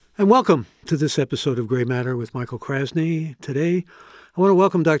And welcome to this episode of Gray Matter with Michael Krasny. Today, I want to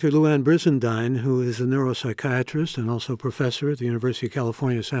welcome Dr. Louann Brizendine, who is a neuropsychiatrist and also professor at the University of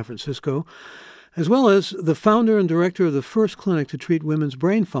California, San Francisco, as well as the founder and director of the first clinic to treat women's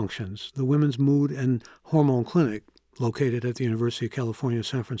brain functions, the Women's Mood and Hormone Clinic, located at the University of California,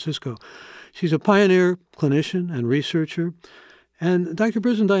 San Francisco. She's a pioneer clinician and researcher, and Dr.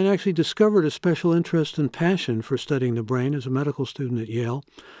 Brizendine actually discovered a special interest and passion for studying the brain as a medical student at Yale,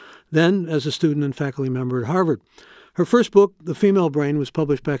 then as a student and faculty member at Harvard. Her first book, The Female Brain, was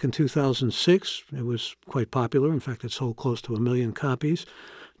published back in 2006. It was quite popular. In fact, it sold close to 1 million copies,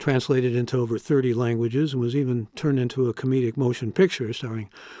 translated into over 30 languages, and was even turned into a comedic motion picture starring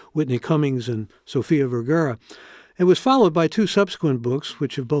Whitney Cummings and Sofia Vergara. It was followed by two subsequent books,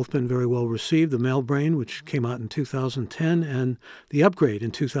 which have both been very well received, The Male Brain, which came out in 2010, and The Upgrade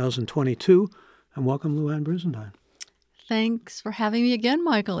in 2022. And welcome, Louann Brizendine. Thanks for having me again,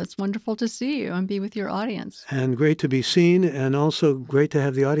 Michael. It's wonderful to see you and be with your audience. And great to be seen, and also great to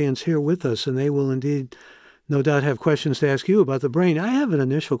have the audience here with us, and they will indeed no doubt have questions to ask you about the brain. I have an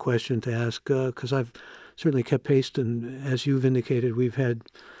initial question to ask because I've certainly kept pace, and as you've indicated, we've had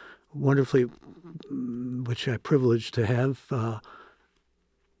wonderfully, which I'm privileged to have,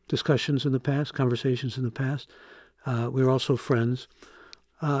 discussions in the past, conversations in the past. We're also friends.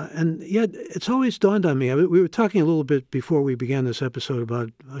 And yet, it's always dawned on me. We were talking a little bit before we began this episode about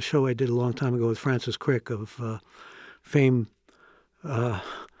a show I did a long time ago with Francis Crick of Fame,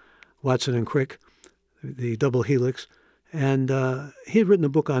 Watson and Crick, the double helix. And he had written a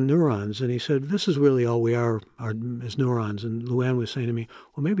book on neurons, and he said, this is really all we are as neurons. And Louann was saying to me,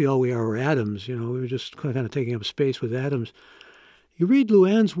 well, maybe all we are atoms. You know, we were just kind of taking up space with atoms. You read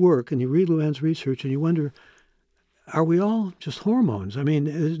Louann's work and you read Louann's research, and you wonder, are we all just hormones? I mean,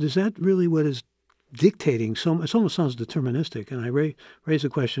 is that really what is dictating? It almost sounds deterministic. And I raise the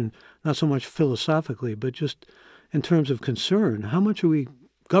question, not so much philosophically, but just in terms of concern. How much are we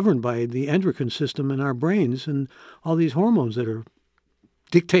governed by the endocrine system in our brains and all these hormones that are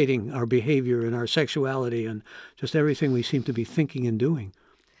dictating our behavior and our sexuality and just everything we seem to be thinking and doing?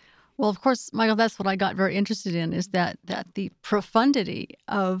 Well, of course, Michael, that's what I got very interested in, is that the profundity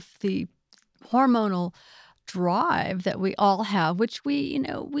of the hormonal drive that we all have, which we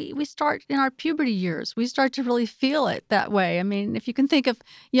start in our puberty years. We start to really feel it that way. I mean, if you can think of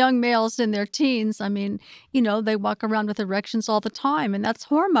young males in their teens, I mean, they walk around with erections all the time, and that's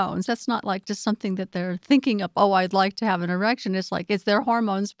hormones. That's not like just something that they're thinking of, oh, I'd like to have an erection. It's like it's their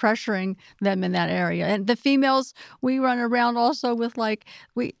hormones pressuring them in that area. And the females, we run around also with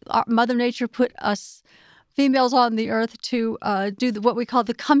Mother Nature put us females on the earth to do what we call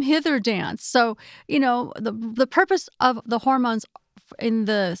the come hither dance. So, the purpose of the hormones in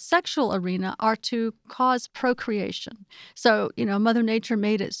the sexual arena are to cause procreation. So, Mother Nature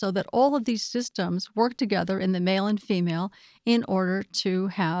made it so that all of these systems work together in the male and female in order to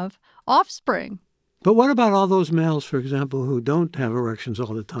have offspring. But what about all those males, for example, who don't have erections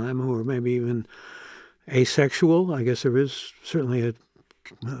all the time, who are maybe even asexual? I guess there is certainly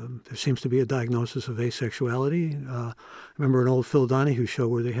there seems to be a diagnosis of asexuality. I remember an old Phil Donahue show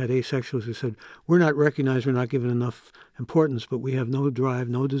where they had asexuals who said, we're not recognized, we're not given enough importance, but we have no drive,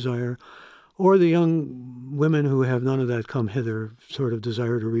 no desire. Or the young women who have none of that come hither sort of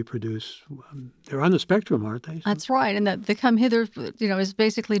desire to reproduce. They're on the spectrum, aren't they? That's right. And the come hither, is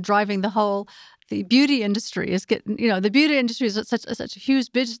basically driving the beauty industry is getting, the beauty industry is such a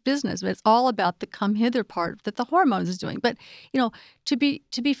huge business, but it's all about the come hither part that the hormones is doing. But, to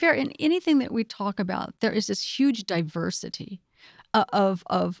be fair, in anything that we talk about, there is this huge diversity of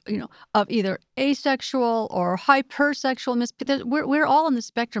either asexual or hypersexual. We're all on the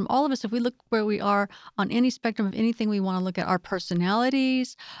spectrum. All of us, if we look where we are on any spectrum of anything we want to look at, our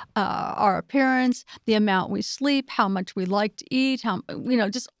personalities, our appearance, the amount we sleep, how much we like to eat,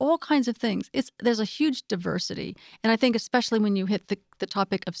 just all kinds of things. There's a huge diversity. And I think especially when you hit the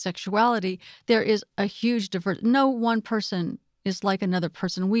topic of sexuality, there is a huge diversity. No one person is like another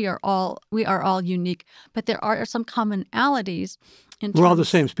person. We are all unique, but there are some commonalities. We're all the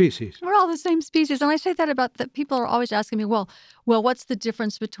same species. We're all the same species. And I say that about that people are always asking me, well, what's the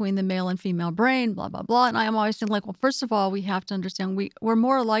difference between the male and female brain, blah, blah, blah. And I am always saying, well, first of all, we have to understand we're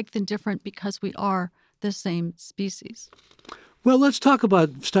more alike than different because we are the same species. Well, let's talk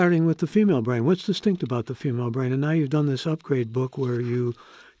about starting with the female brain. What's distinct about the female brain? And now you've done this upgrade book where you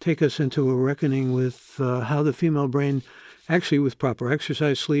take us into a reckoning with how the female brain, actually with proper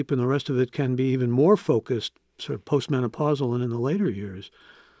exercise, sleep, and the rest of it, can be even more focused, sort of post-menopausal and in the later years.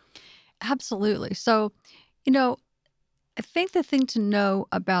 Absolutely. So, I think the thing to know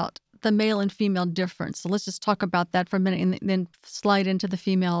about the male and female difference. So let's just talk about that for a minute and then slide into the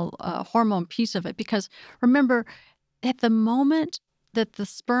female hormone piece of it. Because remember, at the moment that the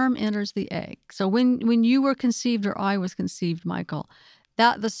sperm enters the egg, so when you were conceived or I was conceived, Michael,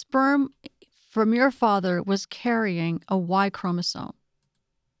 that the sperm from your father was carrying a Y chromosome,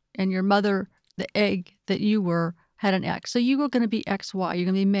 and your mother, the egg that you were, had an X. So you were going to be XY, you're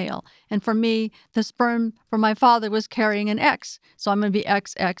going to be male. And for me, the sperm from my father was carrying an X. So I'm going to be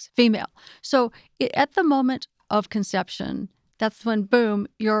XX, female. So at the moment of conception, that's when, boom,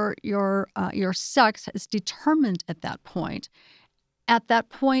 your sex is determined at that point. At that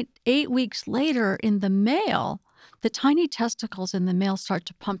point, 8 weeks later in the male, the tiny testicles in the male start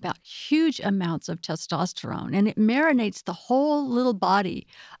to pump out huge amounts of testosterone, and it marinates the whole little body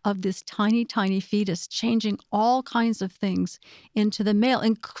of this tiny, tiny fetus, changing all kinds of things into the male,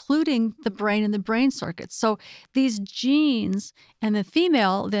 including the brain and the brain circuits. So these genes, and the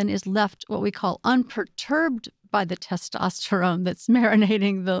female then is left what we call unperturbed by the testosterone that's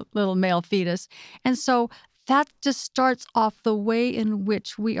marinating the little male fetus. And so that just starts off the way in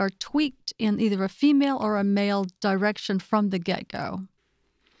which we are tweaked in either a female or a male direction from the get-go.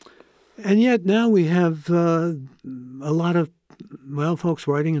 And yet now we have a lot of, folks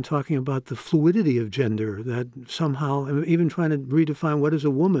writing and talking about the fluidity of gender, that somehow, even trying to redefine what is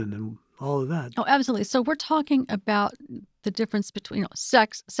a woman and all of that. Oh, absolutely. So we're talking about the difference between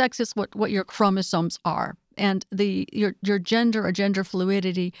sex. Sex is what your chromosomes are. And your gender or gender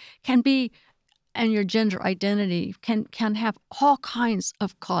fluidity can be, and your gender identity can have all kinds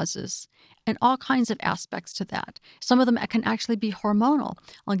of causes and all kinds of aspects to that. Some of them can actually be hormonal.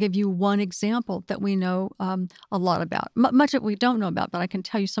 I'll give you one example that we know a lot about. Much that we don't know about, but I can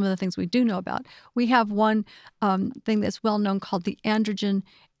tell you some of the things we do know about. We have one thing that's well known called the androgen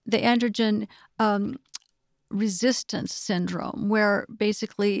resistance syndrome, where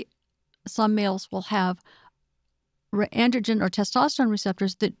basically some males will have androgen or testosterone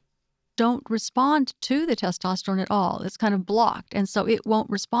receptors that don't respond to the testosterone at all. It's kind of blocked. And so it won't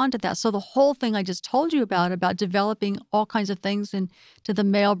respond to that. So the whole thing I just told you about developing all kinds of things into the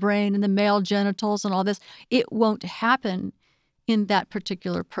male brain and the male genitals and all this, it won't happen in that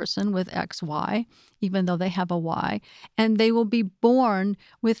particular person with XY, even though they have a Y. And they will be born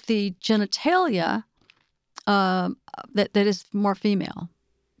with the genitalia that is more female.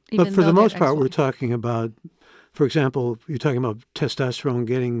 But for the most part, XY. we're talking about, for example, you're talking about testosterone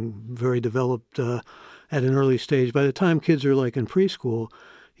getting very developed at an early stage. By the time kids are like in preschool,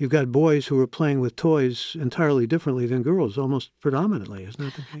 you've got boys who are playing with toys entirely differently than girls, almost predominantly, isn't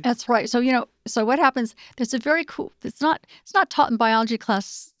that the case? That's right. So, so what happens, there's a very cool, it's not taught in biology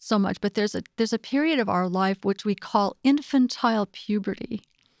class so much, but there's a period of our life which we call infantile puberty.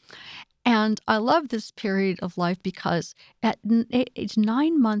 And I love this period of life because at age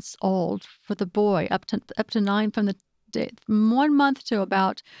 9 months old for the boy, up to 9, from 1 month to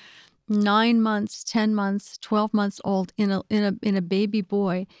about 9 months, 10 months, 12 months old in a baby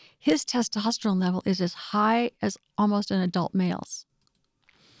boy, his testosterone level is as high as almost an adult male's.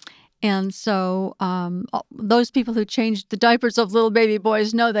 And so those people who changed the diapers of little baby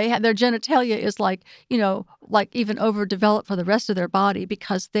boys know their genitalia is like even overdeveloped for the rest of their body,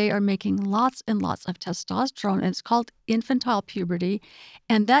 because they are making lots and lots of testosterone, and it's called infantile puberty.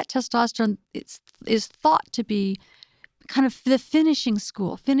 And that testosterone is thought to be kind of the finishing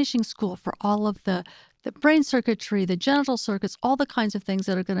school for all of the brain circuitry, the genital circuits, all the kinds of things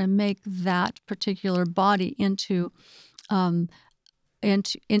that are going to make that particular body into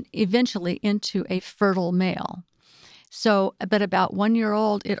eventually into a fertile male. So, but about 1 year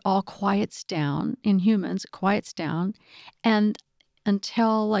old, it all quiets down. In humans, it quiets down. And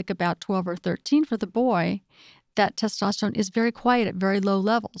until like about 12 or 13 for the boy, that testosterone is very quiet at very low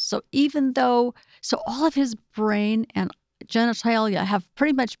levels. So so all of his brain and genitalia have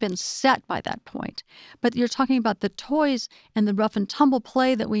pretty much been set by that point. But you're talking about the toys and the rough and tumble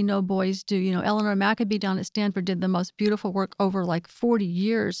play that we know boys do. Eleanor Maccabee down at Stanford did the most beautiful work over like 40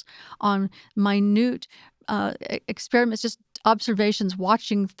 years on minute experiments, just observations,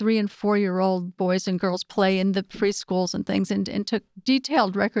 watching 3 and 4 year old boys and girls play in the preschools and things, and took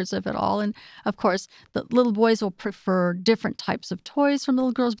detailed records of it all. And of course, the little boys will prefer different types of toys from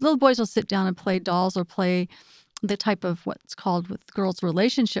little girls. Little boys will sit down and play dolls or play the type of what's called with girls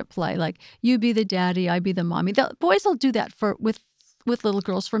relationship play, like you be the daddy, I be the mommy. The boys will do that with little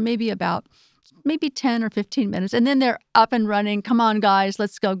girls for maybe 10 or 15 minutes, and then they're up and running. Come on, guys,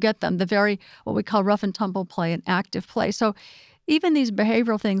 let's go get them. The very what we call rough and tumble play and active play. So even these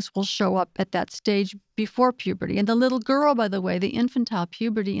behavioral things will show up at that stage before puberty. And the little girl, by the way, the infantile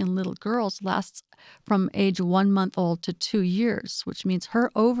puberty in little girls lasts from age 1 month old to 2 years, which means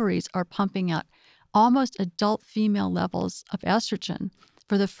her ovaries are pumping out almost adult female levels of estrogen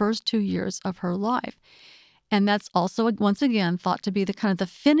for the first 2 years of her life. And that's also, once again, thought to be the kind of the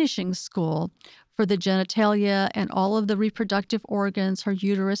finishing school for the genitalia and all of the reproductive organs, her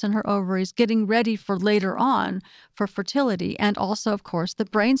uterus and her ovaries, getting ready for later on for fertility. And also, of course, the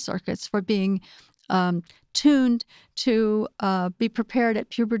brain circuits for being tuned to be prepared at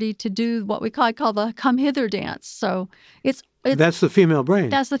puberty to do what we call the come hither dance. So it's that's the female brain.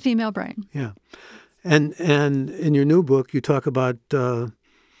 That's the female brain. Yeah. And in your new book, you talk about the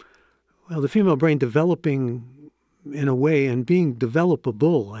female brain developing in a way and being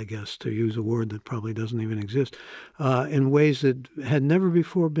developable, I guess, to use a word that probably doesn't even exist, in ways that had never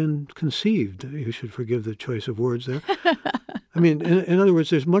before been conceived. You should forgive the choice of words there. I mean, in other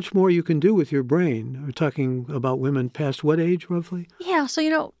words, there's much more you can do with your brain. We're talking about women past what age, roughly? Yeah.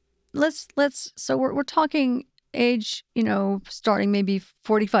 So, so we're talking age, starting maybe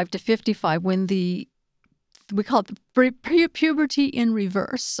 45 to 55 when we call it the puberty in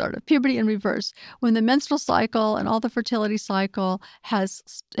reverse, sort of puberty in reverse, when the menstrual cycle and all the fertility cycle has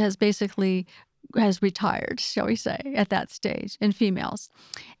retired, shall we say, at that stage in females.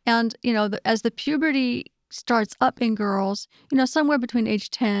 And, as the puberty starts up in girls, somewhere between age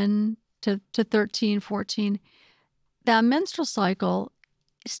 10 to 13, 14, that menstrual cycle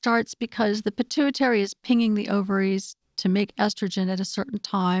starts because the pituitary is pinging the ovaries to make estrogen at a certain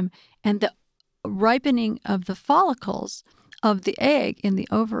time, and the ripening of the follicles of the egg in the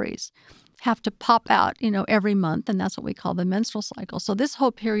ovaries have to pop out, every month, and that's what we call the menstrual cycle. So this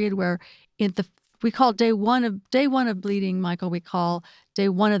whole period where we call day one of bleeding, Michael, we call day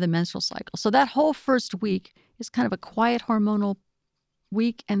one of the menstrual cycle. So that whole first week is kind of a quiet hormonal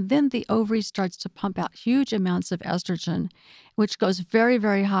week, and then the ovary starts to pump out huge amounts of estrogen, which goes very,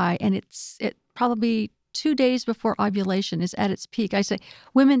 very high, and it probably 2 days before ovulation is at its peak. I say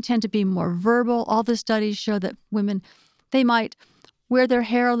women tend to be more verbal. All the studies show that women, they might wear their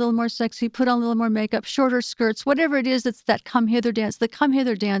hair a little more sexy, put on a little more makeup, shorter skirts, whatever it is, it's that come hither dance. The come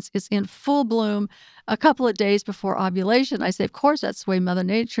hither dance is in full bloom a couple of days before ovulation. I say, of course, that's the way Mother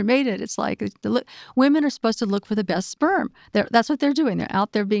Nature made it. It's like women are supposed to look for the best sperm. That's what they're doing. They're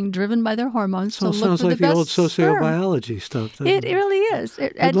out there being driven by their hormones to look for the best sperm. So it sounds like the old sociobiology stuff. It really is.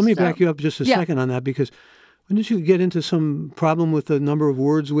 Let me back you up just a second on that, because didn't you get into some problem with the number of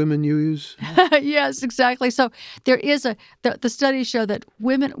words women use? Yes, exactly. So there is the studies show that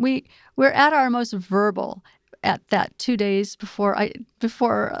women, we're at our most verbal at that 2 days before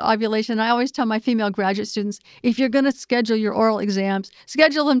ovulation. I always tell my female graduate students, if you're going to schedule your oral exams,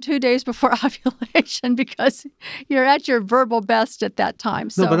 schedule them 2 days before ovulation, because you're at your verbal best at that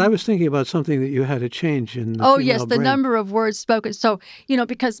time. So, no, but I was thinking about something that you had to change in the Oh, female yes, the brain. number of words spoken. So,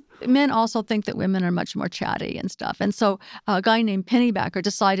 because men also think that women are much more chatty and stuff. And so a guy named Pennybacker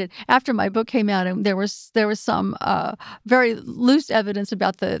decided, after my book came out, and there was some very loose evidence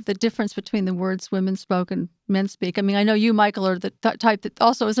about the difference between the words women spoke and men speak. I mean, I know you, Michael, are the type that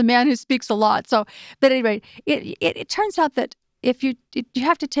also is a man who speaks a lot. So, but anyway, it turns out that if you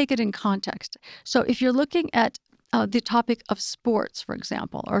have to take it in context. So if you're looking at the topic of sports, for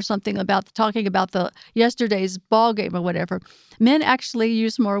example, or something talking about the yesterday's ball game or whatever, men actually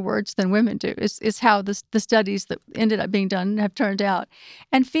use more words than women do, is how the studies that ended up being done have turned out.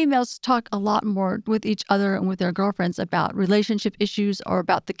 And females talk a lot more with each other and with their girlfriends about relationship issues or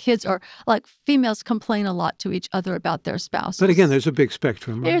about the kids, or like females complain a lot to each other about their spouses. But again, there's a big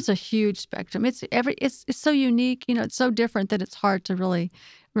spectrum, right? There's a huge spectrum. It's so unique, it's so different that it's hard to really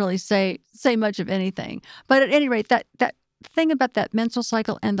say much of anything. But at any rate, that thing about that menstrual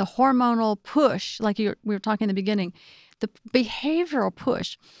cycle and the hormonal push, like we were talking in the beginning, the behavioral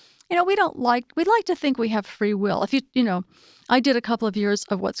push, we'd like to think we have free will. If I did a couple of years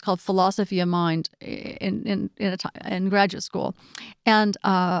of what's called philosophy of mind in graduate school, and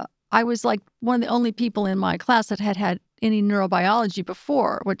I was like one of the only people in my class that had any neurobiology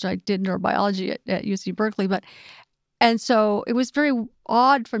before, which I did neurobiology at UC Berkeley, and so it was very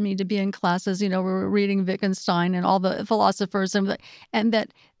odd for me to be in classes, we were reading Wittgenstein and all the philosophers, and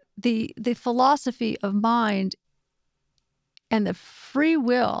that the philosophy of mind and the free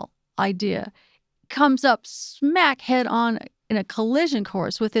will idea comes up smack head on in a collision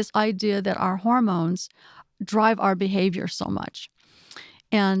course with this idea that our hormones drive our behavior so much.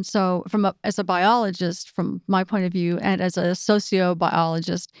 And so as a biologist, from my point of view, and as a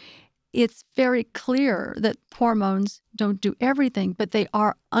sociobiologist, it's very clear that hormones don't do everything, but they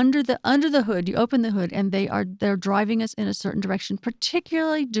are under the hood. You open the hood, and they're driving us in a certain direction,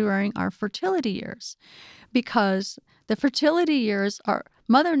 particularly during our fertility years, because the fertility years are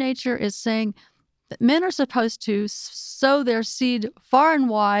Mother Nature is saying that men are supposed to sow their seed far and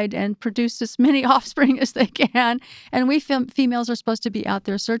wide and produce as many offspring as they can. And we females are supposed to be out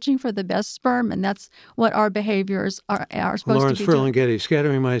there searching for the best sperm. And that's what our behaviors are supposed Lawrence to be doing. Ferlinghetti,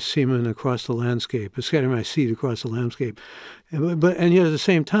 scattering my semen across the landscape, scattering my seed across the landscape. And yet at the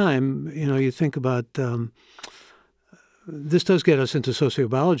same time, you think about this does get us into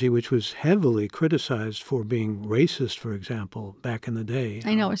sociobiology, which was heavily criticized for being racist, for example, back in the day.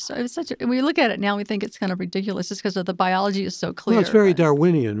 I know. It was such a, we look at it now, we think it's kind of ridiculous just because of the biology is so clear. Well, it's very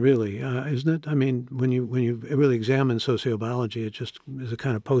Darwinian, really, isn't it? I mean, when you really examine sociobiology, it just is a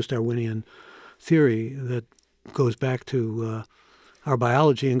kind of post-Darwinian theory that goes back to our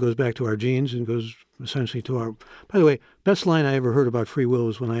biology and goes back to our genes and goes essentially to our... By the way, best line I ever heard about free will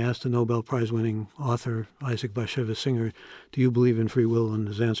was when I asked the Nobel Prize-winning author, Issac Bashevis Singer, do you believe in free will? And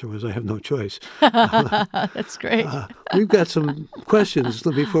his answer was, I have no choice. That's great. We've got some questions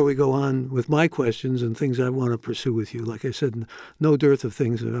before we go on with my questions and things I want to pursue with you. Like I said, no dearth of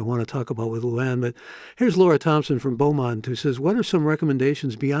things that I want to talk about with Louann. But here's Laura Thompson from Beaumont who says, what are some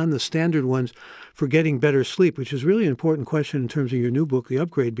recommendations beyond the standard ones for getting better sleep, which is really an important question in terms of your new book, The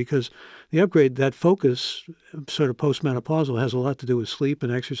Upgrade, because The Upgrade, that focus, sort of post-menopausal, has a lot to do with sleep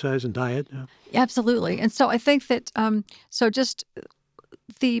and exercise and diet. Absolutely. And so I think that, so just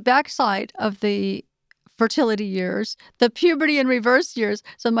the backside of the fertility years, the puberty and reverse years.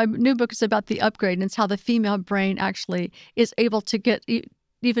 So my new book is about the upgrade, and it's how the female brain actually is able to get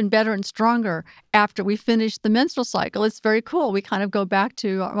even better and stronger after we finish the menstrual cycle. It's very cool. We kind of go back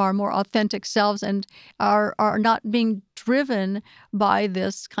to our more authentic selves and are not being driven by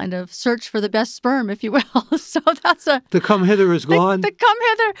this kind of search for the best sperm, if you will. So that's the come hither is gone. The come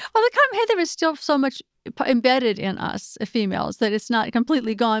hither. Well, the come hither is still so much embedded in us females that it's not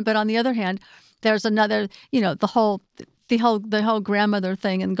completely gone. But on the other hand, there's another, the whole grandmother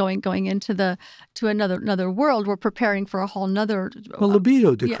thing and going into another world. We're preparing for a whole nother. Well,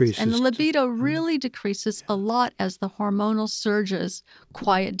 libido decreases. Yes, and the libido really decreases a lot as the hormonal surges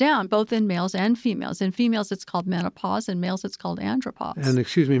quiet down, both in males and females. In females, it's called menopause. In males, it's called andropause. And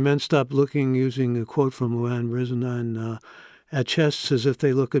excuse me, men stop looking, using a quote from Louann Brizendine, at chests as if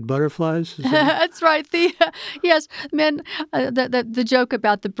they look at butterflies? That's right. Yes, men. The joke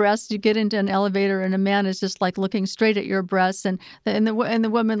about the breasts. You get into an elevator and a man is just like looking straight at your breasts, and the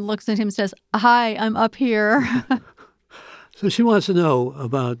woman looks at him and says, "Hi, I'm up here." So she wants to know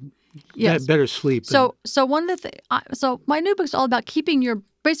about better sleep. So one of the so my new book's all about keeping your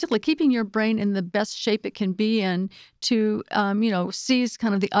brain in the best shape it can be in to, seize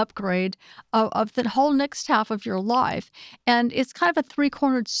kind of the upgrade of the whole next half of your life. And it's kind of a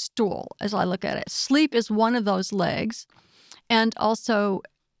three-cornered stool as I look at it. Sleep is one of those legs. And also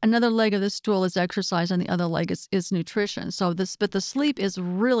another leg of the stool is exercise, and the other leg is nutrition. But the sleep is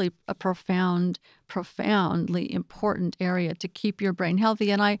really a profoundly important area to keep your brain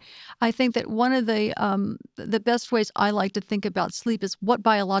healthy. And I think that one of the best ways I like to think about sleep is what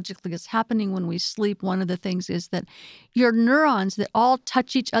biologically is happening when we sleep. One of the things is that your neurons that all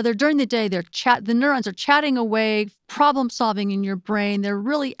touch each other during the day, the neurons are chatting away, problem solving in your brain. They're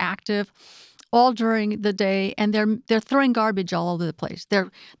really active all during the day, and they're throwing garbage all over the place.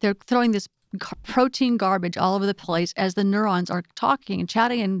 They're throwing this protein garbage all over the place as the neurons are talking and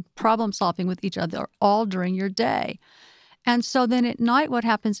chatting and problem solving with each other all during your day. And so then at night what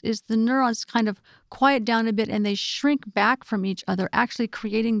happens is the neurons kind of quiet down a bit and they shrink back from each other, actually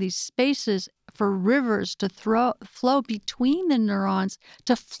creating these spaces for rivers to flow between the neurons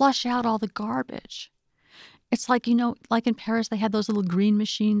to flush out all the garbage. It's like, like in Paris, they had those little green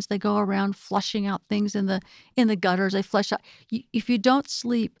machines. They go around flushing out things in the gutters. They flush out. If you don't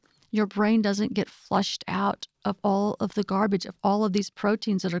sleep, your brain doesn't get flushed out of all of the garbage, of all of these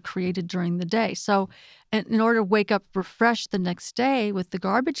proteins that are created during the day. So in order to wake up refreshed the next day with the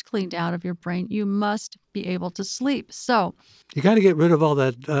garbage cleaned out of your brain, you must be able to sleep. So you got to get rid of all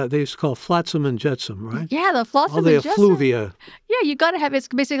that they used to call flotsam and jetsam, right? Yeah, the flotsam all the and jetsam. effluvia. Yeah, you got to have, it's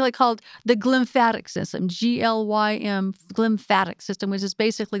basically called the glymphatic system, GLYM, glymphatic system, which is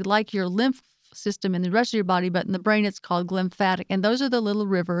basically like your lymph system in the rest of your body, but in the brain it's called glymphatic. And those are the little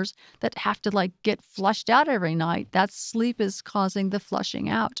rivers that have to get flushed out every night. That sleep is causing the flushing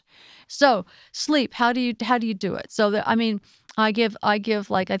out. So sleep, how do you do it? So I give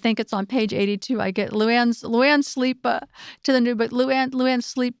like I think it's on page 82. I get Louann's sleep to the new, but Louann's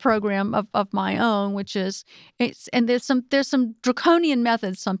sleep program of my own, which is and there's some draconian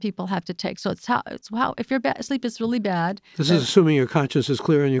methods some people have to take. So it's how if your sleep is really bad. This is assuming your conscience is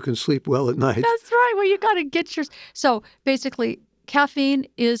clear and you can sleep well at night. That's right. Well, you got to get your. So basically, caffeine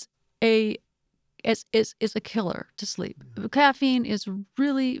is a killer to sleep. Caffeine is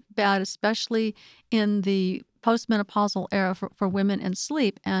really bad, especially in the post-menopausal era for women and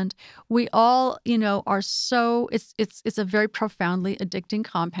sleep. And we all, are so it's a very profoundly addicting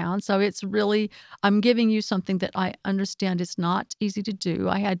compound. So it's really, I'm giving you something that I understand is not easy to do.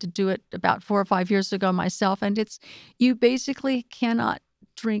 I had to do it about 4 or 5 years ago myself. And you basically cannot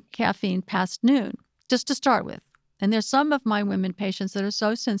drink caffeine past noon, just to start with. And there's some of my women patients that are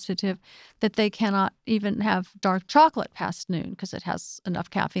so sensitive that they cannot even have dark chocolate past noon because it has enough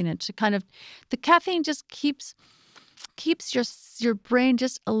caffeine in it to the caffeine just keeps your brain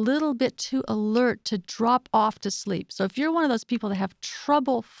just a little bit too alert to drop off to sleep. So if you're one of those people that have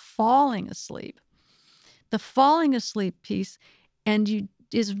trouble falling asleep, the falling asleep piece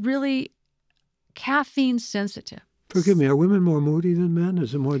is really caffeine sensitive. Forgive me, are women more moody than men?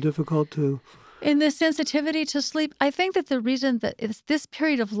 Is it more difficult to... In the sensitivity to sleep, I think that the reason that it's this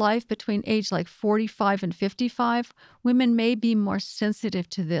period of life between age like 45 and 55, women may be more sensitive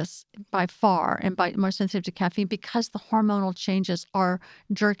to this by far and more sensitive to caffeine because the hormonal changes are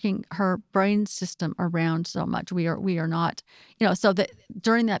jerking her brain system around so much. We are not, so that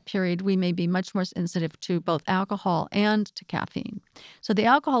during that period, we may be much more sensitive to both alcohol and to caffeine. So the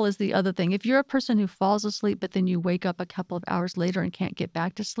alcohol is the other thing. If you're a person who falls asleep, but then you wake up a couple of hours later and can't get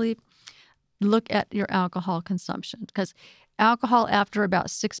back to sleep, look at your alcohol consumption, because alcohol after about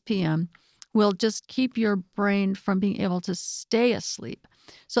 6 p.m. will just keep your brain from being able to stay asleep.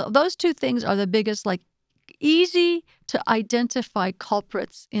 So those two things are the biggest, easy to identify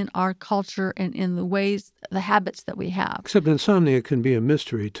culprits in our culture and in the habits that we have. Except insomnia can be a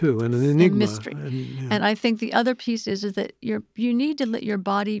mystery too, and an enigma. Mystery. And I think the other piece is that you need to let your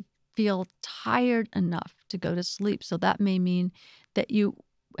body feel tired enough to go to sleep. So that may mean that you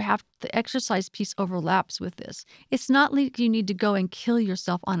have the exercise piece overlaps with this. It's not like you need to go and kill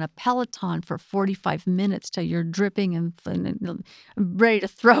yourself on a Peloton for 45 minutes till you're dripping and ready to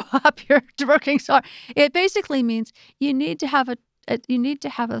throw up. You're working so hard. It basically means you need to have a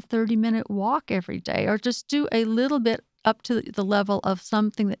 30-minute walk every day, or just do a little bit up to the level of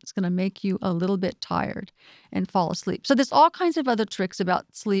something that's going to make you a little bit tired and fall asleep. So there's all kinds of other tricks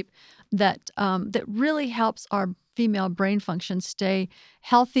about sleep that really helps our female brain function stay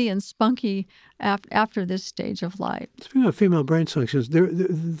healthy and spunky after this stage of life. Speaking of female brain functions, there's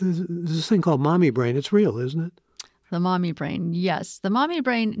this thing called mommy brain. It's real, isn't it? The mommy brain, yes. The mommy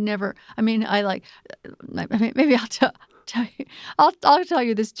brain never. Maybe I'll tell you. I'll tell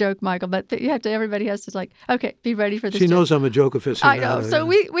you this joke, Michael. But everybody has to okay, be ready for this. She joke. knows I'm a joke aficionado. I know. So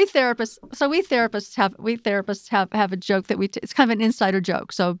we therapists have a joke that it's kind of an insider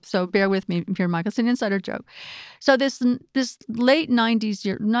joke. So bear with me here, Michael. It's an insider joke. So this late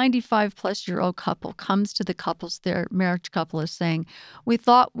 95-plus-year-old couple comes to their marriage couple is saying, we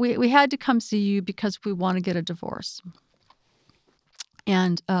thought we had to come see you because we want to get a divorce.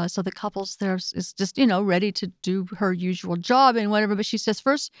 And so the couple's there is just, ready to do her usual job and whatever. But she says,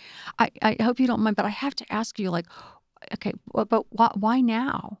 first, I hope you don't mind, but I have to ask you, okay, but why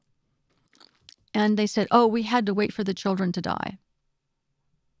now? And they said, oh, we had to wait for the children to die.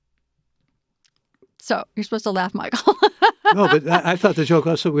 So you're supposed to laugh, Michael. No, but I thought the joke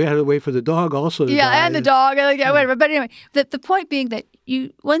also, we had to wait for the dog also to die. Yeah, and the dog. Whatever. But anyway, the point being that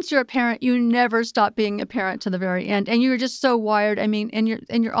once you're a parent, you never stop being a parent to the very end. And you're just so wired. And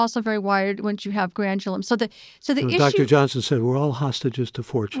you're also very wired once you have grandchildren. So the issue... Dr. Johnson said we're all hostages to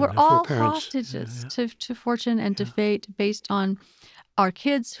fortune. We're all hostages to fortune and to fate based on our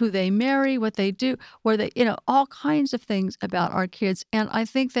kids, who they marry, what they do, where they, all kinds of things about our kids. And I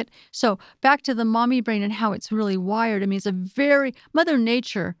think that, so back to the mommy brain and how it's really wired. It's a very, Mother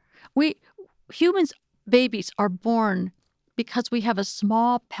Nature, babies are born because we have a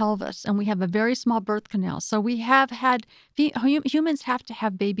small pelvis and we have a very small birth canal. So humans have to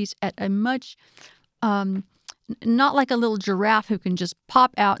have babies at a much, not like a little giraffe who can just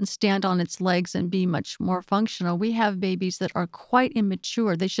pop out and stand on its legs and be much more functional. We have babies that are quite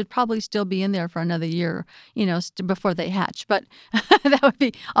immature. They should probably still be in there for another year, before they hatch. But that would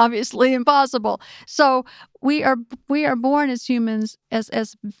be obviously impossible. So we are born as humans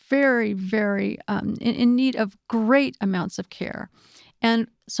as very, very in need of great amounts of care. And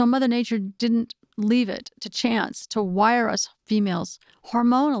so Mother Nature didn't leave it to chance to wire us females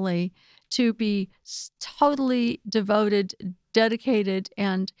hormonally to be totally devoted, dedicated,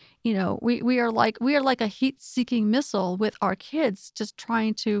 and we are like a heat-seeking missile with our kids, just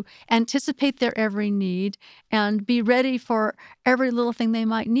trying to anticipate their every need and be ready for every little thing they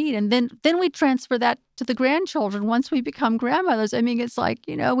might need. And then we transfer that to the grandchildren once we become grandmothers. I mean, it's like,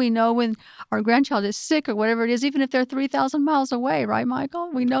 we know when our grandchild is sick or whatever it is, even if they're 3,000 miles away, right,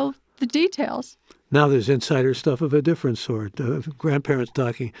 Michael? We know the details. Now there's insider stuff of a different sort. Grandparents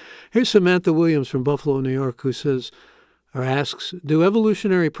talking. Here's Samantha Williams from Buffalo, New York, who says or asks, do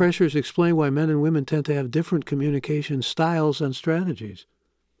evolutionary pressures explain why men and women tend to have different communication styles and strategies?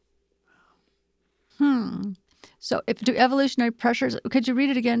 So do evolutionary pressures, could you read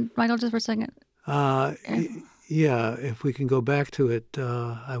it again, Michael, just for a second? Yeah, if we can go back to it,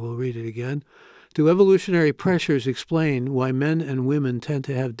 I will read it again. Do evolutionary pressures explain why men and women tend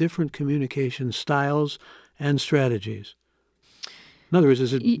to have different communication styles and strategies? In other words,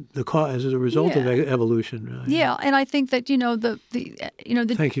 is it a result of evolution? Right? Yeah, and I think that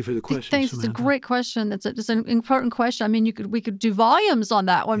Thank you for the question. Thanks, it's a great question. It's an important question. I mean, we could do volumes on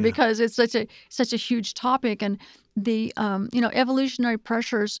that one because it's such a huge topic, and the evolutionary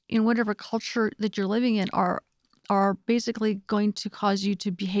pressures in whatever culture that you're living in are basically going to cause you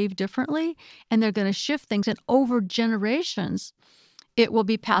to behave differently, and they're going to shift things, and over generations it will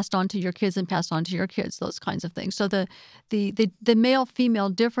be passed on to your kids and passed on to your kids, those kinds of things. So the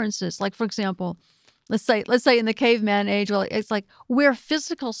male-female differences, like, for example, let's say in the caveman age, well, it's like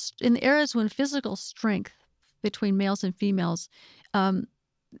in the areas when physical strength between males and females,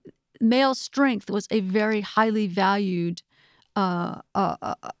 male strength was a very highly valued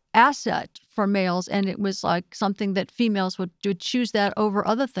asset for males, and it was like something that females would choose that over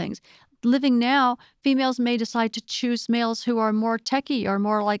other things. Living now, females may decide to choose males who are more techie or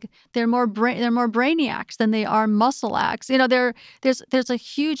more like they're more brainiacs than they are muscle-acs. There's a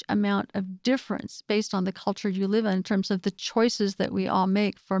huge amount of difference based on the culture you live in terms of the choices that we all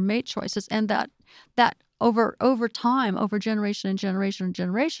make for mate choices, and that over time, over generation and generation and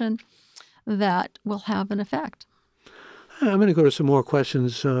generation, that will have an effect. I'm going to go to some more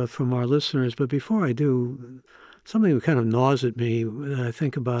questions from our listeners, but before I do, something that kind of gnaws at me that I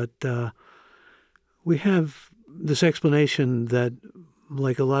think about, we have this explanation that,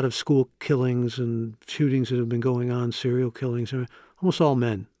 like a lot of school killings and shootings that have been going on, serial killings, almost all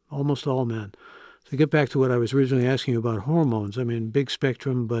men. To get back to what I was originally asking you about hormones, I mean, big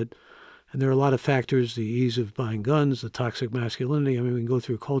spectrum, and there are a lot of factors, the ease of buying guns, the toxic masculinity. I mean, we can go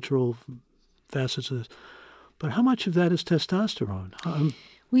through cultural facets of this. But how much of that is testosterone?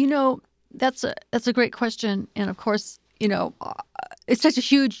 Well, that's a great question. And of course, it's such a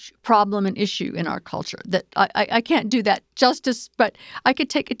huge problem and issue in our culture that I can't do that justice, but I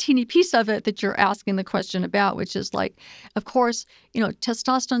could take a teeny piece of it that you're asking the question about, which is like, of course,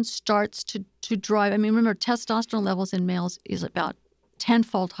 testosterone starts to drive. I mean, remember, testosterone levels in males is about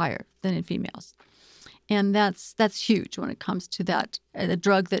 10-fold higher than in females. And that's huge when it comes to that, the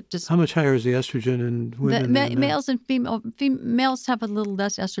drug that just... How much higher is the estrogen in women? Males and females have a little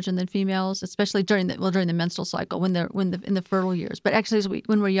less estrogen than females, especially during the menstrual cycle, in the fertile years. But actually,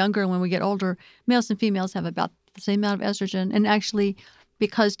 when we're younger and when we get older, males and females have about the same amount of estrogen. And actually,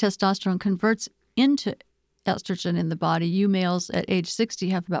 because testosterone converts into estrogen in the body, you males at age 60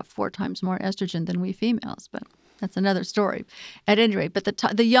 have about 4 times more estrogen than we females. But that's another story. At any rate, but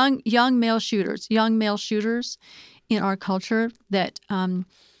the young male shooters in our culture, that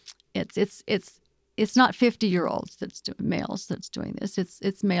it's not 50-year-olds males that's doing this.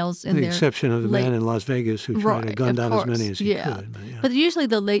 It's males in the exception of the man in Las Vegas who tried to gun down as many as he could. But usually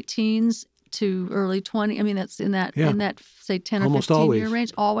the late teens to early 20. I mean, that's in that say 10 almost or 15 always. year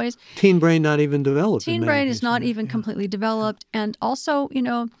range. Always. Teen brain not even developed. Teen brain is not even completely developed, and also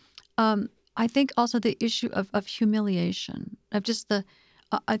I think also the issue of humiliation, of just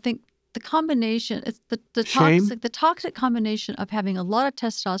I think the combination, it's the toxic combination of having a lot of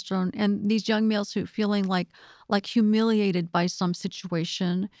testosterone and these young males who feeling like humiliated by some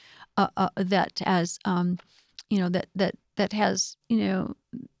situation that has that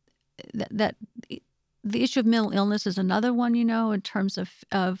the issue of mental illness is another one, in terms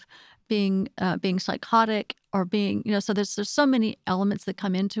of being psychotic or being, so there's so many elements that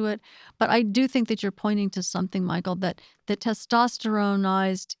come into it. But I do think that you're pointing to something, Michael, that the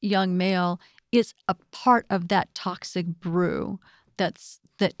testosteronized young male is a part of that toxic brew that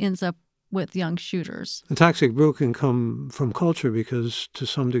ends up with young shooters. The toxic brew can come from culture because to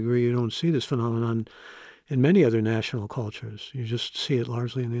some degree you don't see this phenomenon in many other national cultures. You just see it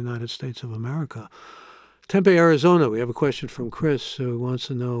largely in the United States of America. Tempe, Arizona, we have a question from Chris who wants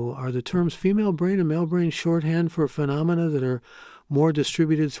to know, are the terms female brain and male brain shorthand for phenomena that are more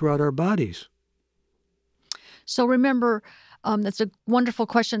distributed throughout our bodies? So remember, That's a wonderful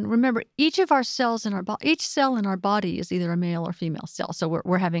question. Remember, each cell in our body is either a male or female cell. So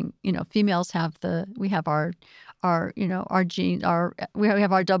we're having, females have we have our our gene, we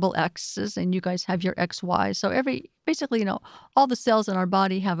have our double X's, and you guys have your XY. So basically, all the cells in our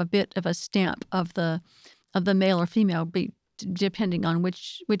body have a bit of a stamp of the male or female, depending on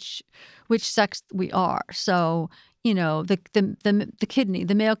which sex we are. So, the kidney,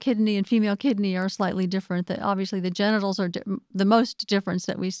 the male kidney and female kidney are slightly different. Obviously, the genitals are the most difference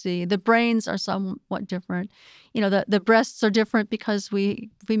that we see. The brains are somewhat different. The breasts are different because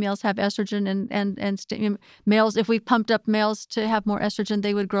females have estrogen and males. If we pumped up males to have more estrogen,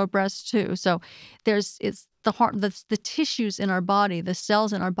 they would grow breasts too. So it's the tissues in our body, the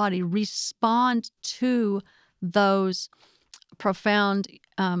cells in our body respond to those profound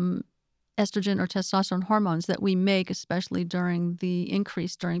estrogen or testosterone hormones that we make, especially during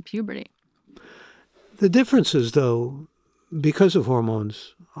puberty. The differences, though, because of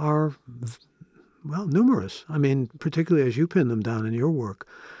hormones, are, numerous. I mean, particularly as you pin them down in your work,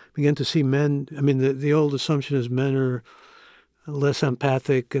 begin to see men. I mean, the old assumption is men are less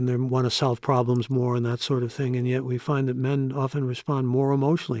empathic and they want to solve problems more and that sort of thing. And yet we find that men often respond more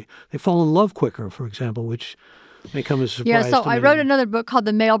emotionally. They fall in love quicker, for example, which may come as a surprise. Yeah, so to I many. wrote another book called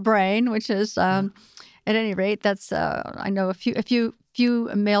The Male Brain, which is, at any rate, that's I know a few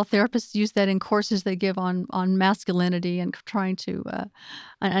male therapists use that in courses they give on masculinity and trying to.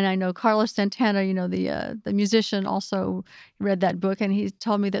 And I know Carlos Santana, the musician, also read that book, and he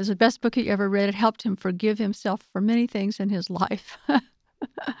told me that it was the best book he ever read. It helped him forgive himself for many things in his life.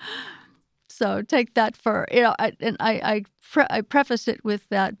 So take that for I preface it with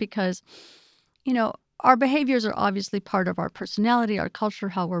that because, our behaviors are obviously part of our personality, our culture,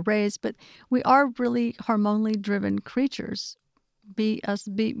 how we're raised, but we are really hormonally driven creatures,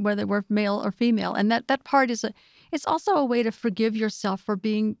 whether we're male or female. And that part it's also a way to forgive yourself for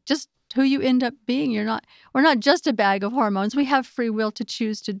being just who you end up being. We're not just a bag of hormones. We have free will to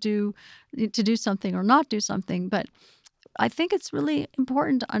choose to do something or not do something. But I think it's really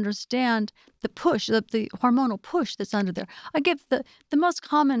important to understand the push, the hormonal push that's under there. I give the most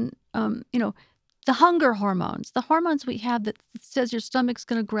common, the hunger hormones, the hormones we have that says your stomach's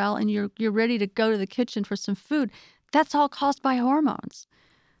going to growl and you're ready to go to the kitchen for some food. That's all caused by hormones.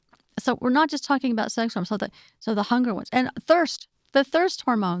 So we're not just talking about sex hormones. So the hunger ones and thirst, the thirst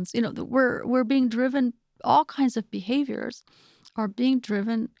hormones. We're being driven. All kinds of behaviors are being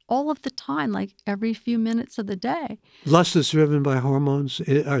driven all of the time, like every few minutes of the day. Lust is driven by hormones.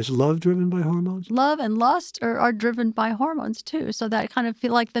 Is love driven by hormones? Love and lust are driven by hormones too. So that kind of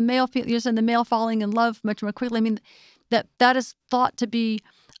feel like you're saying the male falling in love much more quickly. I mean, that is thought to be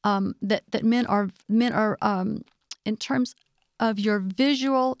that men are in terms of your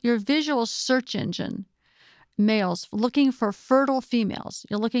visual search engine. Males looking for fertile females.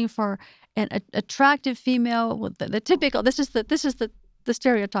 You're looking for an attractive female with the typical. This is the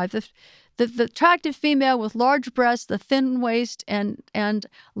stereotype. The attractive female with large breasts, the thin waist, and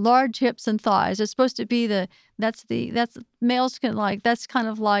large hips and thighs. It's supposed to be that's males can like. That's kind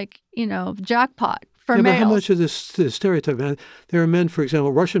of like jackpot for males. But how much of this stereotype? There are men, for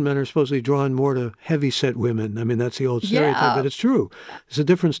example, Russian men are supposedly drawn more to heavy-set women. I mean, that's the old stereotype, but it's true. It's a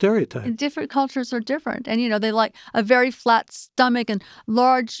different stereotype. Different cultures are different. And, they like a very flat stomach and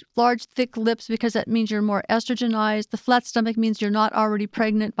large, thick lips because that means you're more estrogenized. The flat stomach means you're not already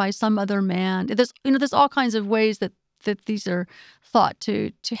pregnant by some other man. There's all kinds of ways that these are thought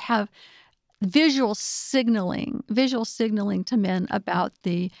to have visual signaling to men about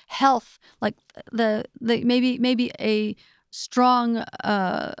the health, like the maybe a strong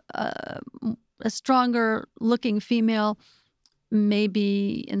a stronger looking female may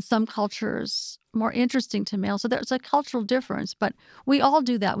be in some cultures more interesting to males. So there's a cultural difference, but we all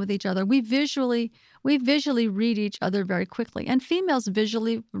do that with each other. We visually read each other very quickly, and females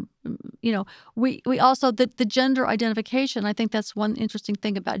visually, we also the gender identification. I think that's one interesting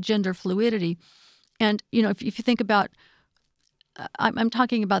thing about gender fluidity, and if you think about. I'm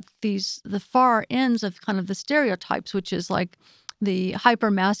talking about the far ends of kind of the stereotypes, which is like the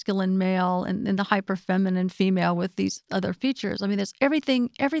hyper-masculine male and the hyper-feminine female with these other features. I mean, there's everything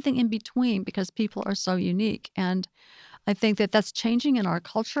in between because people are so unique. And I think that's changing in our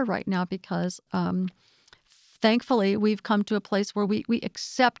culture right now because thankfully we've come to a place where we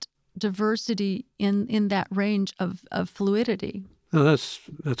accept diversity in that range of fluidity. No, that's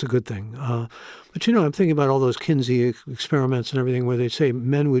a good thing. But, I'm thinking about all those Kinsey experiments and everything where they say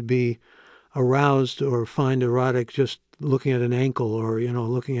men would be aroused or find erotic just looking at an ankle or,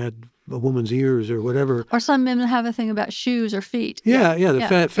 looking at a woman's ears or whatever. Or some men have a thing about shoes or feet.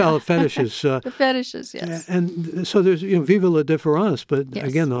 The fetishes. The fetishes, yes. And so there's, viva la difference, but Yes.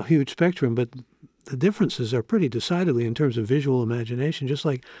 again, a huge spectrum. But the differences are pretty decidedly in terms of visual imagination, just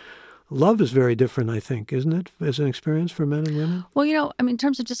like love is very different, I think, isn't it, as an experience for men and women? Well, in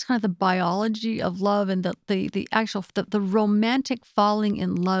terms of just kind of the biology of love and the actual, the romantic falling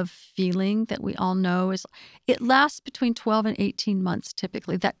in love feeling that we all know it lasts between 12 and 18 months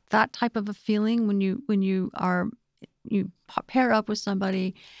typically. That type of a feeling when you pair up with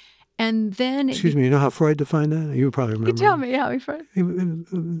somebody. And then Excuse me, you know how Freud defined that? You probably remember. You tell me how Freud. I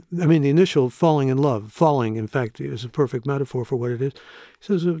mean, the initial falling in love, in fact, is a perfect metaphor for what it is. He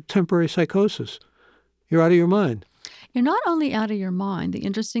says a temporary psychosis. You're out of your mind. You're not only out of your mind. The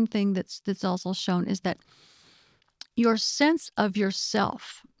interesting thing that's also shown is that your sense of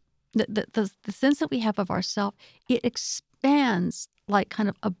yourself, the sense that we have of ourself, it expands like kind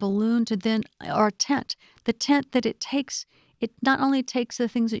of a balloon to then, or a tent. The tent that it takes. It not only takes the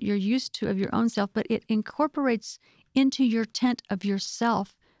things that you're used to of your own self, but it incorporates into your tent of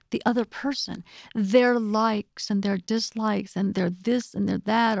yourself the other person, their likes and their dislikes and their this and their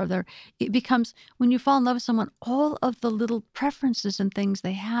that, or it becomes, when you fall in love with someone, all of the little preferences and things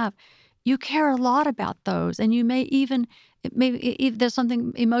they have, you care a lot about those. And you may even, if there's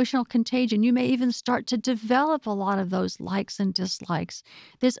something emotional contagion, you may even start to develop a lot of those likes and dislikes.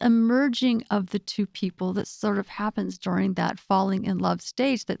 There's a merging of the two people that sort of happens during that falling in love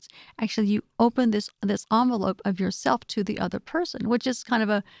stage. That's actually, you open this envelope of yourself to the other person, which is kind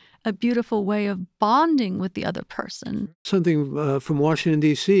of a beautiful way of bonding with the other person. Something from Washington,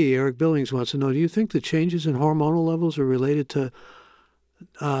 D.C., Eric Billings wants to know, do you think the changes in hormonal levels are related to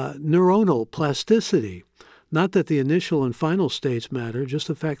neuronal plasticity? Not that the initial and final states matter, just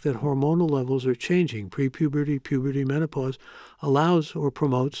the fact that hormonal levels are changing. Pre-puberty, puberty, menopause allows or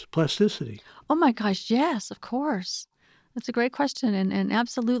promotes plasticity. Oh my gosh, yes, of course. That's a great question, and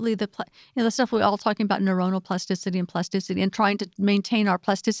absolutely the stuff we're all talking about, neuronal plasticity and trying to maintain our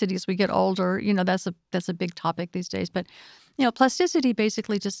plasticity as we get older. That's a big topic these days. But plasticity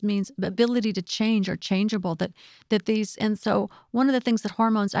basically just means ability to change or changeable. And so one of the things that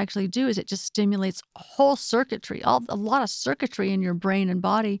hormones actually do is it just stimulates a whole circuitry, a lot of circuitry in your brain and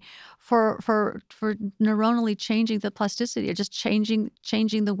body for neuronally changing the plasticity, or just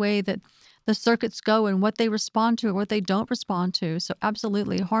changing the way that the circuits go and what they respond to or what they don't respond to. So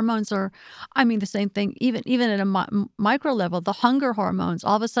absolutely, hormones are, the same thing, even at a micro level, the hunger hormones,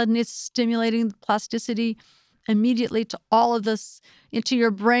 all of a sudden it's stimulating plasticity immediately to all of this, into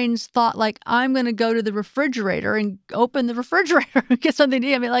your brain's thought, like, I'm going to go to the refrigerator and open the refrigerator and get something to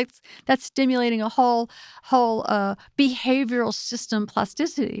eat. That's stimulating a whole behavioral system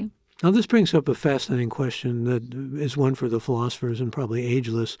plasticity. Now, this brings up a fascinating question that is one for the philosophers and probably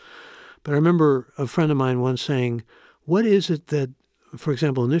ageless. But I remember a friend of mine once saying, what is it that, for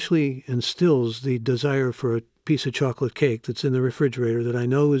example, initially instills the desire for a piece of chocolate cake that's in the refrigerator that I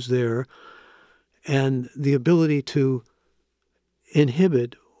know is there, and the ability to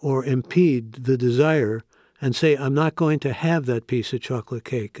inhibit or impede the desire and say, I'm not going to have that piece of chocolate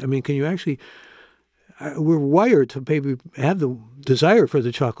cake? I mean, can you actually... We're wired to maybe have the desire for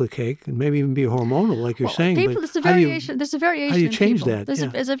the chocolate cake and maybe even be hormonal, like you're saying. People, but there's a variation. There's a variation. How do you in change people.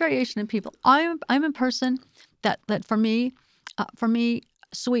 that? There's a variation in people. I'm a person that for me,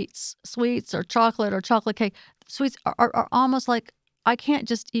 sweets or chocolate cake, sweets are almost like, I can't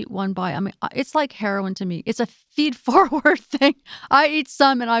just eat one bite. It's like heroin to me. It's a feed-forward thing. I eat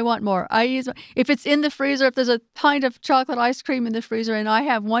some and I want more. If it's in the freezer, if there's a pint of chocolate ice cream in the freezer and I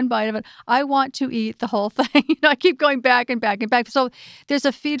have one bite of it, I want to eat the whole thing. I keep going back and back and back. So there's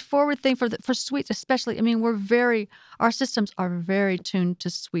a feed-forward thing for sweets, especially. Our systems are very tuned to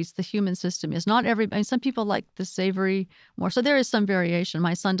sweets. The human system is. Not everybody. Some people like the savory more. So there is some variation.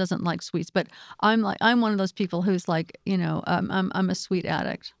 My son doesn't like sweets, but I'm one of those people who's like, I'm a sweet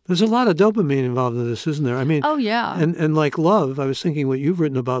addict. There's a lot of dopamine involved in this, isn't there? Oh yeah. And like love, I was thinking what you've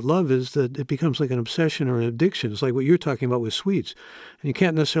written about love is that it becomes like an obsession or an addiction. It's like what you're talking about with sweets. And you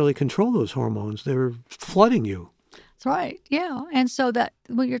can't necessarily control those hormones. They're flooding you. That's right. Yeah. And so that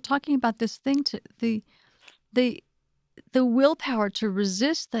when you're talking about this thing, to the willpower to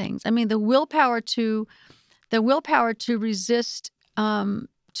resist things. The willpower to resist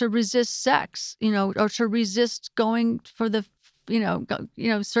sex, or to resist going for the,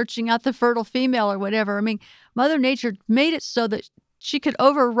 searching out the fertile female or whatever. Mother Nature made it so that she could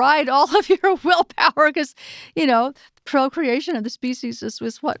override all of your willpower because, procreation of the species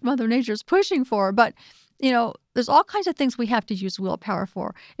is what Mother Nature is pushing for. But there's all kinds of things we have to use willpower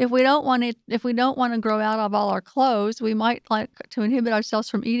for. If we don't want to grow out of all our clothes, we might like to inhibit ourselves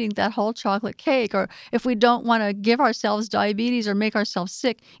from eating that whole chocolate cake. Or if we don't want to give ourselves diabetes or make ourselves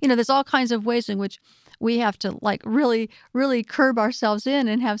sick, there's all kinds of ways in which we have to like really, really curb ourselves in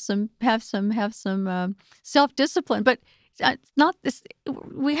and have some self-discipline. But it's not this.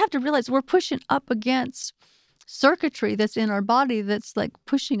 We have to realize we're pushing up against circuitry that's in our body that's like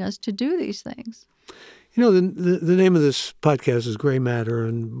pushing us to do these things. The name of this podcast is Gray Matter,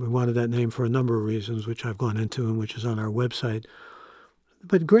 and we wanted that name for a number of reasons, which I've gone into and which is on our website.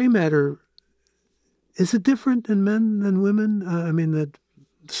 But gray matter, is it different in men than women? The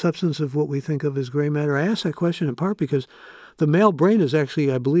substance of what we think of as gray matter. I ask that question in part because the male brain is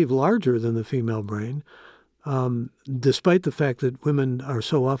actually, I believe, larger than the female brain, despite the fact that women are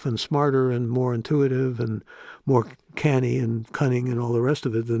so often smarter and more intuitive and more canny and cunning and all the rest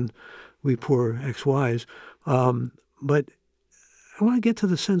of it than we poor XYs. But I want to get to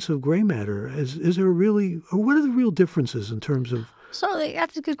the sense of gray matter. Is there really, or what are the real differences in terms of? So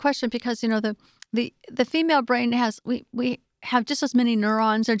that's a good question because, the female brain we have just as many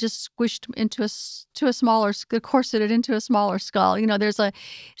neurons. They're just squished into a smaller, corseted into a smaller skull.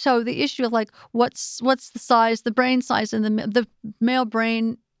 So the issue of like, what's the size, the brain size in the male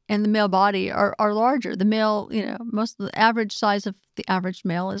brain and the male body are larger. The male, most of the average size of the average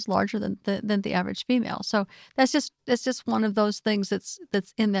male is larger than the average female. So that's just one of those things that's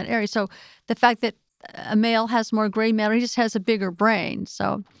in that area. So the fact that a male has more gray matter, he just has a bigger brain.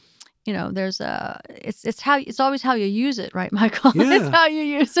 So, it's always how you use it, right, Michael? Yeah. It's how you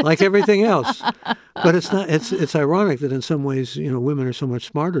use it. Like everything else. But it's not. It's ironic that in some ways, women are so much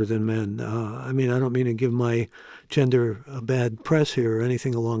smarter than men. I don't mean to give my gender a bad press here or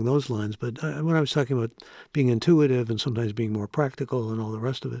anything along those lines. But when I was talking about being intuitive and sometimes being more practical and all the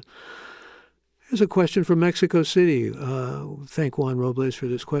rest of it. Here's a question from Mexico City. Thank Juan Robles for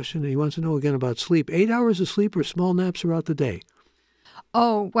this question. He wants to know again about sleep. 8 hours of sleep or small naps throughout the day?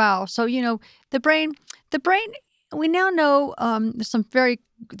 Oh, wow. So, the brain, we now know there's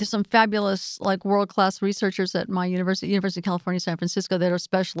some fabulous, like world-class researchers at my University of California, San Francisco, that are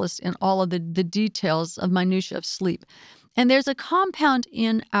specialists in all of the details of minutia of sleep. And there's a compound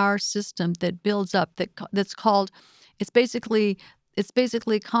in our system that builds up that's called, it's basically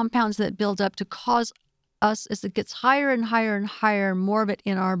compounds that build up to cause us, as it gets higher and higher and higher, more of it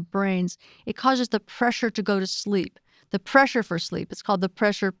in our brains, it causes the pressure to go to sleep. The pressure for sleep. It's called the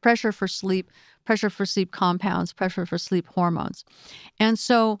pressure for sleep compounds, pressure for sleep hormones. And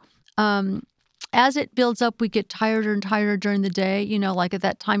so as it builds up, we get tired and tired during the day. Like at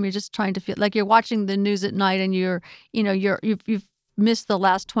that time, you're just trying to feel like you're watching the news at night and you've missed the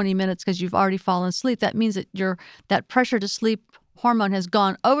last 20 minutes because you've already fallen asleep. That means that that pressure to sleep hormone has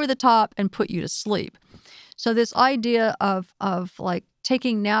gone over the top and put you to sleep. So this idea of like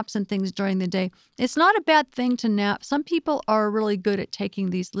taking naps and things during the day, it's not a bad thing to nap. Some people are really good at taking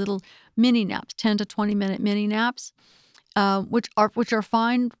these little mini naps, 10 to 20 minute mini naps, which are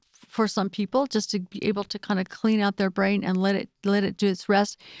fine for some people, just to be able to kind of clean out their brain and let it do its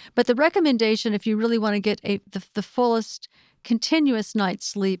rest. But the recommendation, if you really want to get the fullest continuous night's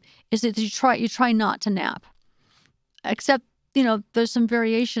sleep, is that you try not to nap, except there's some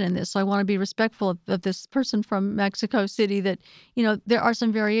variation in this. So I want to be respectful of this person from Mexico City that, there are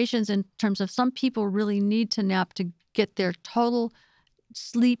some variations in terms of some people really need to nap to get their total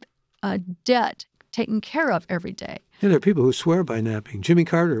sleep debt taken care of every day. And there are people who swear by napping. Jimmy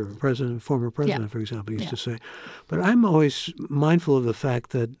Carter, former president, for example, used to say. But I'm always mindful of the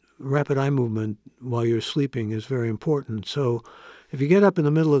fact that rapid eye movement while you're sleeping is very important. So if you get up in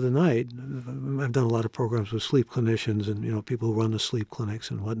the middle of the night, I've done a lot of programs with sleep clinicians and, people who run the sleep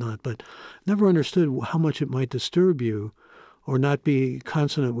clinics and whatnot, but never understood how much it might disturb you or not be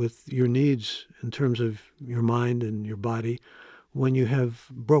consonant with your needs in terms of your mind and your body when you have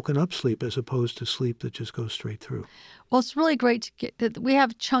broken up sleep as opposed to sleep that just goes straight through. Well, it's really great to get that we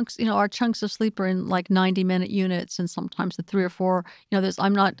have chunks, our chunks of sleep are in like 90-minute units and sometimes the 3 or 4,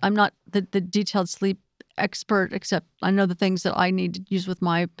 I'm not the detailed sleep expert, except I know the things that I need to use with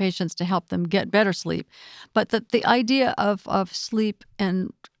my patients to help them get better sleep. But the idea of sleep,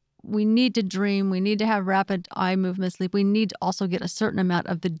 and we need to dream, we need to have rapid eye movement sleep, we need to also get a certain amount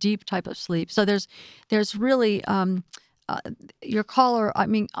of the deep type of sleep. So there's really your caller,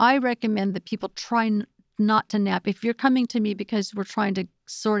 I recommend that people try not to nap. If you're coming to me because we're trying to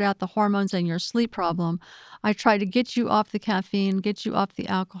sort out the hormones and your sleep problem. I try to get you off the caffeine, get you off the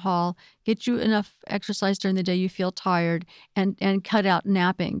alcohol, get you enough exercise during the day you feel tired, and cut out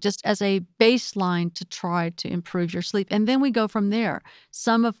napping just as a baseline to try to improve your sleep. And then we go from there.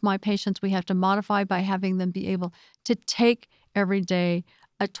 Some of my patients we have to modify by having them be able to take every day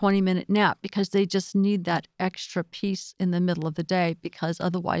a 20-minute nap because they just need that extra piece in the middle of the day, because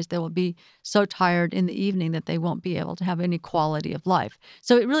otherwise they will be so tired in the evening that they won't be able to have any quality of life.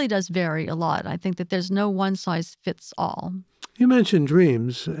 So it really does vary a lot. I think that there's no one size fits all. You mentioned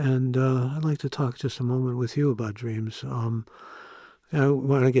dreams, and I'd like to talk just a moment with you about dreams. I don't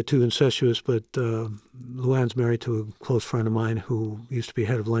want to get too incestuous, but Louann's married to a close friend of mine who used to be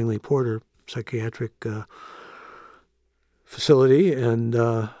head of Langley Porter Psychiatric facility, and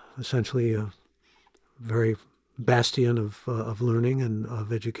essentially a very bastion of learning and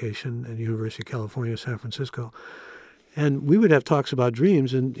of education at University of California, San Francisco. And we would have talks about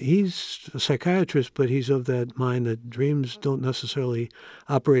dreams, and he's a psychiatrist, but he's of that mind that dreams don't necessarily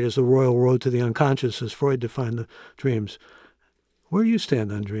operate as the royal road to the unconscious, as Freud defined the dreams. Where do you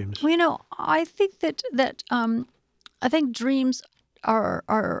stand on dreams? Well, I think that I think dreams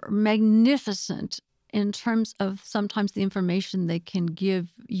are magnificent in terms of sometimes the information they can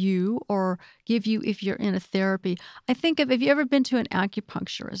give you or give you if you're in a therapy. I think have you ever been to an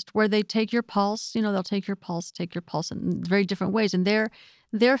acupuncturist where they take your pulse? They'll take your pulse in very different ways, and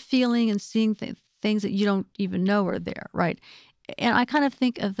they're feeling and seeing things that you don't even know are there, right? And I kind of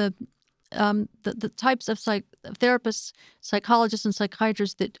think of the types of therapists, psychologists, and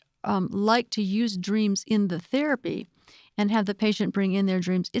psychiatrists that like to use dreams in the therapy and have the patient bring in their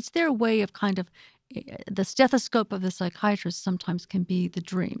dreams. It's their way of kind of the stethoscope of the psychiatrist sometimes can be the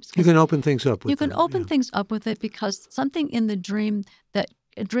dreams. You can open things up with it. You can open things up with it because something in the dream a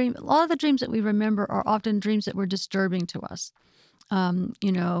lot of the dreams that we remember are often dreams that were disturbing to us. So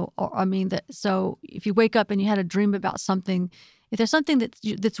if you wake up and you had a dream about something, if there's something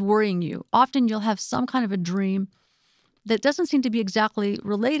that's worrying you, often you'll have some kind of a dream that doesn't seem to be exactly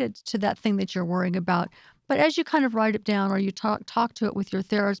related to that thing that you're worrying about. But as you kind of write it down or you talk to it with your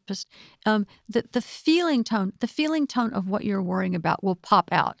therapist, the feeling tone of what you're worrying about will pop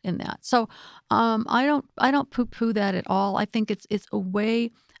out in that. So I don't poo-poo that at all. I think it's a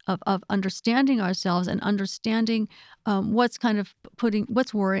way of understanding ourselves and understanding what's kind of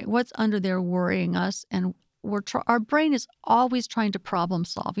what's under there worrying us, and our brain is always trying to problem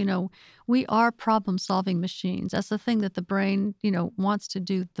solve. We are problem solving machines. That's the thing that the brain, wants to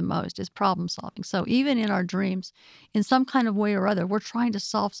do the most is problem solving. So even in our dreams, in some kind of way or other, we're trying to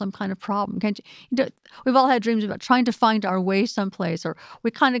solve some kind of problem. We've all had dreams about trying to find our way someplace, or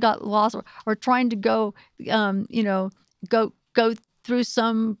we kind of got lost, or trying to go through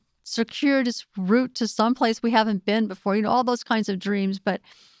some circuitous route to someplace we haven't been before. All those kinds of dreams, but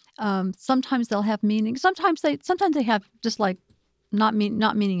sometimes they'll have meaning. Sometimes they have just like not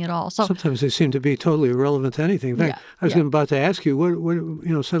meaning at all. So sometimes they seem to be totally irrelevant to anything. In fact, I was about to ask you,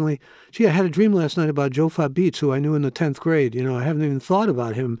 what suddenly, I had a dream last night about Joe Fabitz, who I knew in the 10th grade. I haven't even thought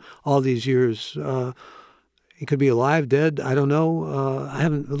about him all these years. He could be alive, dead, I don't know.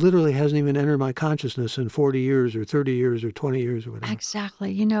 Literally hasn't even entered my consciousness in 40 years or 30 years or 20 years or whatever.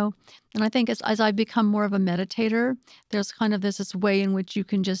 Exactly. And I think as I've become more of a meditator, there's kind of this way in which you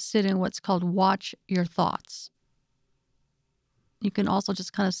can just sit in what's called watch your thoughts. You can also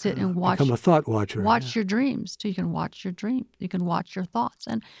just kind of sit and watch. Become a thought watcher. Watch your dreams too. You can watch your dreams. You can watch your thoughts.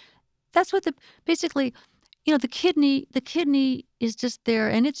 And that's what basically, the kidney is just there,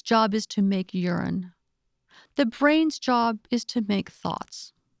 and its job is to make urine. The brain's job is to make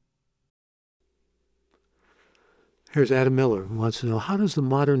thoughts. Here's Adam Miller, who wants to know, how does the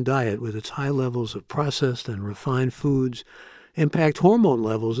modern diet, with its high levels of processed and refined foods, impact hormone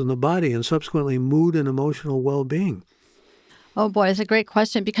levels in the body and subsequently mood and emotional well-being? Oh, boy, that's a great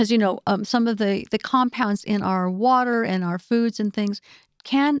question because, some of the compounds in our water and our foods and things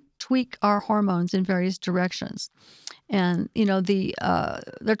can tweak our hormones in various directions. And,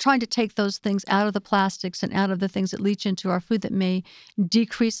 they're trying to take those things out of the plastics and out of the things that leach into our food that may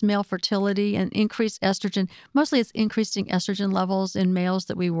decrease male fertility and increase estrogen. Mostly it's increasing estrogen levels in males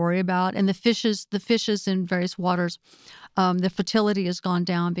that we worry about. And the fishes in various waters, the fertility has gone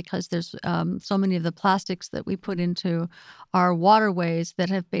down because there's so many of the plastics that we put into our waterways that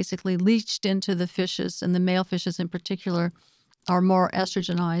have basically leached into the fishes, and the male fishes in particular are more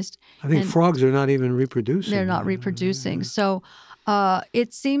estrogenized. I think frogs are not even reproducing. They're not reproducing. So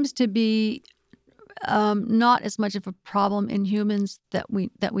it seems to be not as much of a problem in humans that we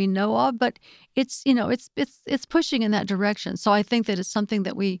know of, but it's pushing in that direction. So I think that it's something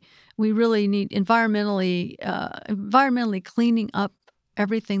that we really need environmentally cleaning up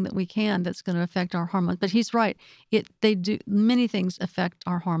everything that we can that's going to affect our hormones. But he's right. Many things affect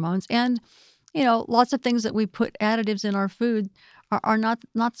our hormones. And, lots of things that we put additives in our food are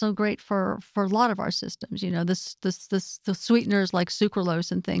not so great for a lot of our systems. The sweeteners like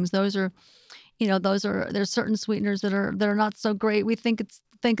sucralose and things, there's certain sweeteners that are not so great. We think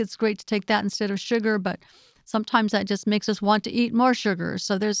it's great to take that instead of sugar, but sometimes that just makes us want to eat more sugar.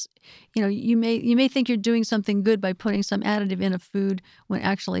 So you may think you're doing something good by putting some additive in a food when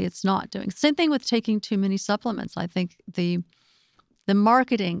actually it's not doing. Same thing with taking too many supplements. I think the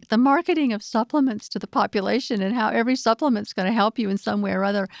marketing of supplements to the population and how every supplement's going to help you in some way or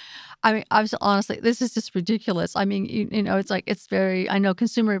other. I mean, honestly, this is just ridiculous. I mean, I know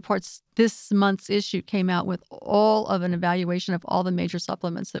Consumer Reports this month's issue came out with all of an evaluation of all the major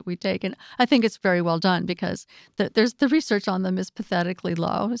supplements that we take. And I think it's very well done because the research on them is pathetically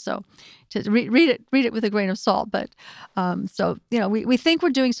low. So to read it with a grain of salt. But we think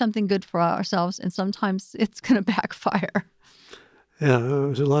we're doing something good for ourselves, and sometimes it's going to backfire. Yeah,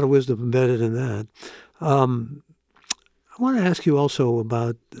 there's a lot of wisdom embedded in that. I want to ask you also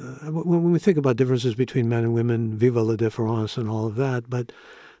about when we think about differences between men and women, vive la différence and all of that, but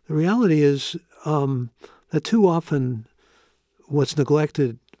the reality is that too often what's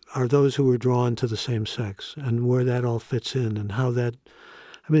neglected are those who are drawn to the same sex and where that all fits in and how that,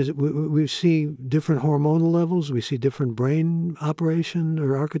 we see different hormonal levels, we see different brain operation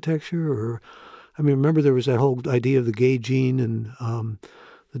or architecture, remember there was that whole idea of the gay gene and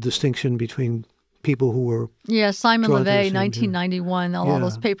the distinction between people who were Simon drawn to the LeVay, same 1991, all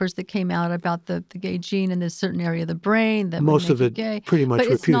those papers that came out about the gay gene in this certain area of the brain that most would of make it you gay. pretty much but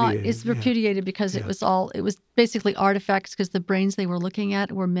repudiated. It's repudiated because it was basically artifacts because the brains they were looking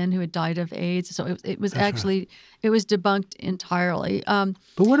at were men who had died of AIDS. So it was actually it was debunked entirely. But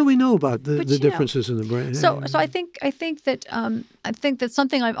what do we know about the differences in the brain? So I think that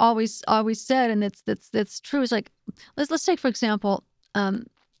something I've always said, and that's true, is like let's take for example.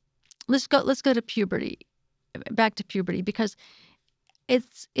 Let's go to puberty, back to puberty, because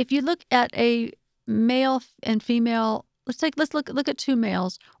if you look at a male and female, let's look at two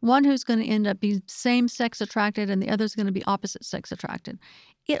males, one who's going to end up being same sex attracted and the other is going to be opposite sex attracted.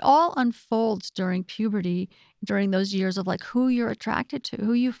 It all unfolds during puberty, during those years of like who you're attracted to,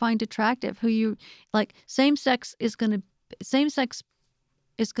 who you find attractive, who you like. Same sex is going to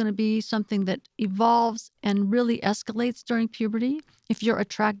be something that evolves and really escalates during puberty. If you're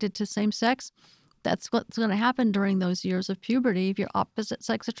attracted to same sex, that's what's going to happen during those years of puberty. If you're opposite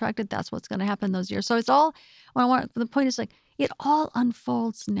sex attracted, that's what's going to happen those years. So it's all, the point is like, it all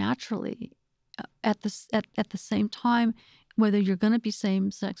unfolds naturally at the same time, whether you're going to be same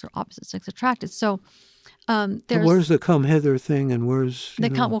sex or opposite sex attracted. So where's the come hither thing, and where's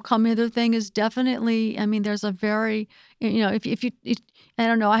come hither thing is definitely. I mean, there's a very if you I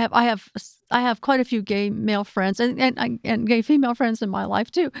don't know. I have quite a few gay male friends and gay female friends in my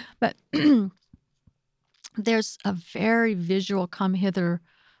life too, but there's a very visual come hither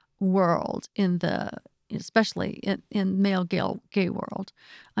world especially in male gay world.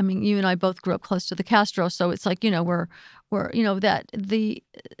 I mean, you and I both grew up close to the Castro, so it's like we're that the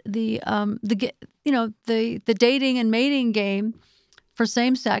dating and mating game for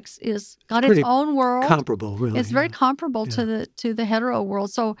same sex is got its own world. Comparable, really. It's very comparable to the hetero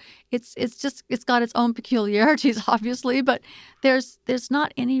world. So it's got its own peculiarities, obviously, but there's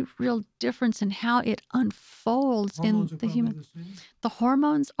not any real difference in how it unfolds in the human. The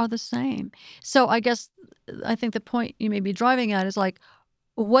hormones are the same. So I think the point you may be driving at is like,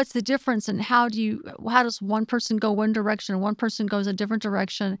 what's the difference, and how does one person go one direction and one person goes a different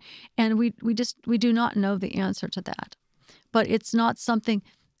direction? And we do not know the answer to that. But it's not something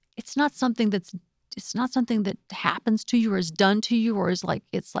that happens to you or is done to you or is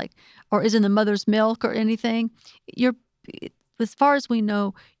or is in the mother's milk or anything. As far as we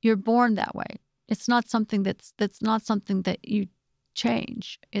know, you're born that way. It's not something that's not something that you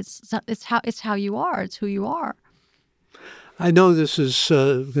change. It's how you are. It's who you are. I know this is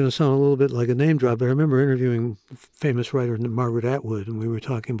going to sound a little bit like a name drop, but I remember interviewing famous writer Margaret Atwood, and we were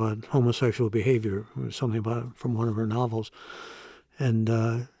talking about homosexual behavior, something about from one of her novels. And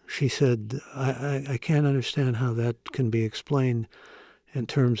she said, I can't understand how that can be explained in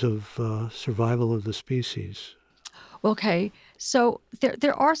terms of survival of the species. Okay, so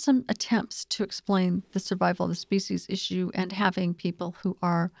there are some attempts to explain the survival of the species issue and having people who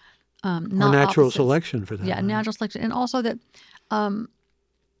are not natural opposites. Selection for that. Yeah, natural selection, and also that, and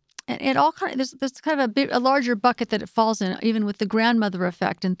it all kind of there's kind of a larger bucket that it falls in, even with the grandmother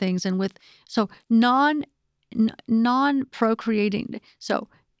effect and things, and with non-procreating. So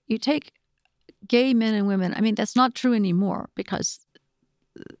you take gay men and women. I mean, that's not true anymore because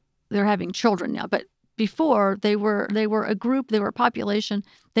they're having children now, but before they were a group, they were a population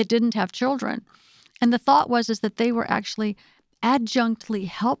that didn't have children. And the thought was is that they were actually adjunctly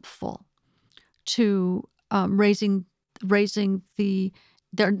helpful to raising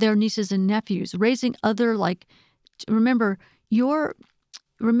their nieces and nephews, raising other remember your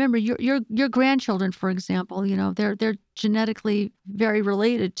grandchildren, for example. They're genetically very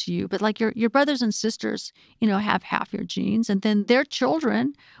related to you, but like your brothers and sisters, have half your genes, and then their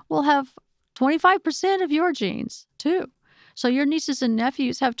children will have 25% of your genes too. So your nieces and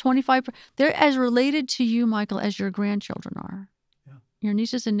nephews have 25%. They're as related to you, Michael, as your grandchildren are. Yeah. Your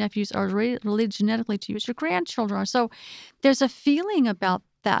nieces and nephews are related genetically to you as your grandchildren are. So there's a feeling about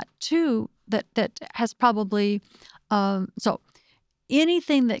that too that has probably so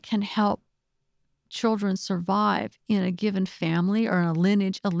anything that can help children survive in a given family or in a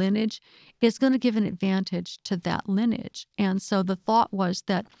lineage is going to give an advantage to that lineage. And so the thought was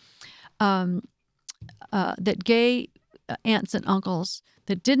that that gay aunts and uncles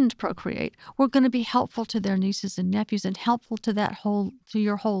that didn't procreate were going to be helpful to their nieces and nephews and helpful to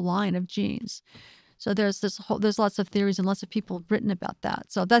your whole line of genes. So there's lots of theories and lots of people have written about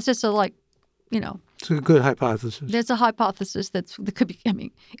that. So that's just it's a good hypothesis. There's a hypothesis that could be. I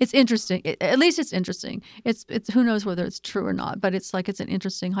mean, it's interesting. At least it's interesting. It's who knows whether it's true or not. But it's an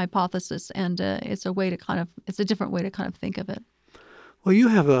interesting hypothesis, and it's a different way to kind of think of it. Well, you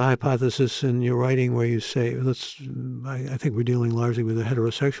have a hypothesis in your writing where you say, I think we're dealing largely with the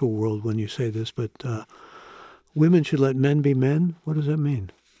heterosexual world when you say this, but women should let men be men. What does that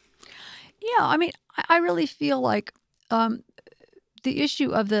mean? Yeah, I mean, I really feel like the issue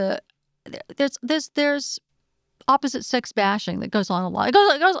of there's opposite sex bashing that goes on a lot. It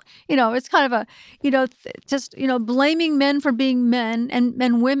goes it's kind of a blaming men for being men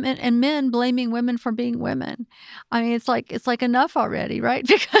and women and men blaming women for being women. I mean, it's like enough already, right?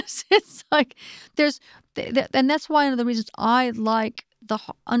 Because it's like and that's why one of the reasons I like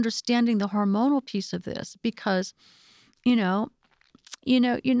understanding the hormonal piece of this, because you're not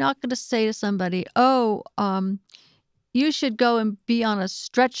going to say to somebody, you should go and be on a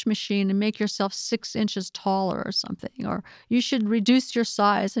stretch machine and make yourself 6 inches taller or something, or you should reduce your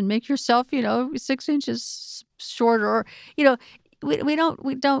size and make yourself, 6 inches shorter. Or, we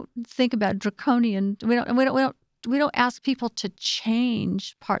don't think about draconian. We don't ask people to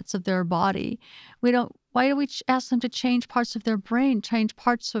change parts of their body. Why do we ask them to change parts of their brain, change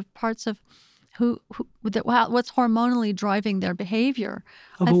parts of what's hormonally driving their behavior?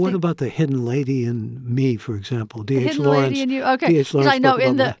 But what about the hidden lady in me, for example? D.H. Lawrence. Lady in you, okay? D.H. Lawrence. I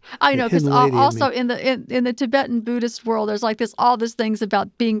know because also in the Tibetan Buddhist world, there's all these things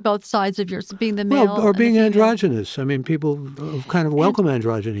about being both sides of yours, being the male or being androgynous. I mean, people kind of welcome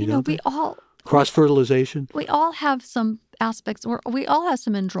androgyny, don't they? Cross-fertilization. We all have some aspects, or we all have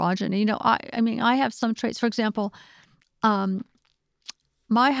some androgyny. I have some traits. For example,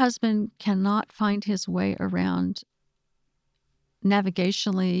 my husband cannot find his way around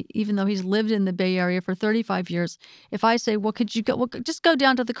navigationally, even though he's lived in the Bay Area for 35 years. If I say, well, could you go, just go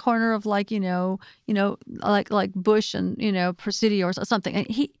down to the corner of like Bush and, Presidio or something. And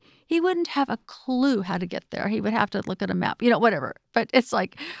he wouldn't have a clue how to get there. He would have to look at a map, whatever. But it's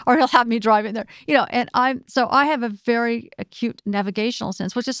or he'll have me driving there, and I have a very acute navigational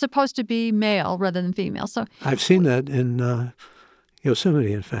sense, which is supposed to be male rather than female. So I've seen that in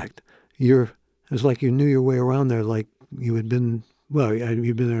Yosemite, in fact. It's like you knew your way around there, like you had been,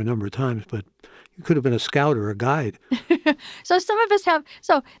 you've been there a number of times, but you could have been a scout or a guide. So some of us have,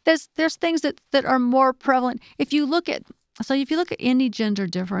 there's things that are more prevalent. If you look at any gender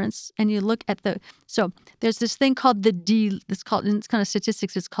difference and you look at there's this thing called the D, it's kind of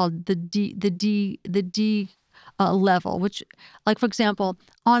statistics, it's called the D level, which, like, for example,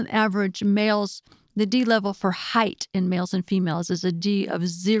 on average, males, the D level for height in males and females is a D of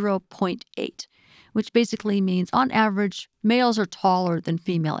 0.8, which basically means on average, males are taller than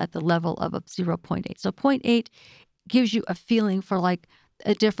female at the level of a 0.8. So 0.8 gives you a feeling for like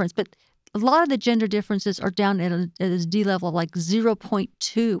a difference. But a lot of the gender differences are down at a D level of like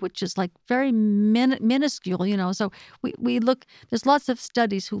 0.2, which is like very minuscule, So we look, there's lots of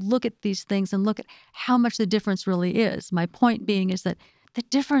studies who look at these things and look at how much the difference really is. My point being is that the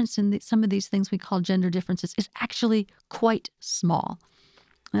difference in some of these things we call gender differences is actually quite small.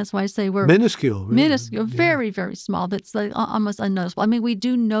 That's why I say we're minuscule. Really. Minuscule, very, very small. That's like almost unnoticeable. I mean, we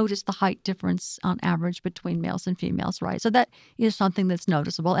do notice the height difference on average between males and females, right? So that is something that's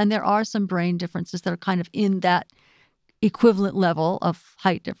noticeable. And there are some brain differences that are kind of in that equivalent level of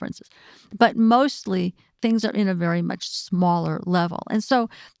height differences. But mostly things are in a very much smaller level. And so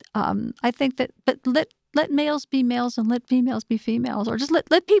I think that, but let males be males and let females be females, or just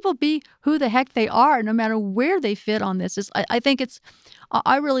let people be who the heck they are, no matter where they fit on this. I think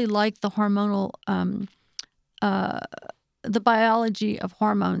I really like the hormonal, uh, the biology of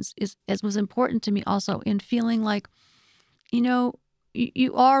hormones was important to me also in feeling like, you know,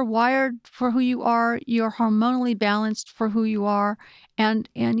 you are wired for who you are. You're hormonally balanced for who you are, and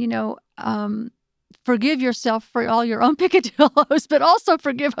forgive yourself for all your own picadillos, but also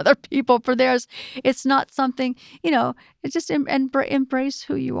forgive other people for theirs. It's not something, it's just embrace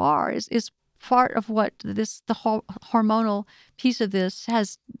who you are is part of what the whole hormonal piece of this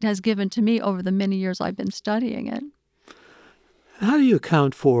has given to me over the many years I've been studying it. How do you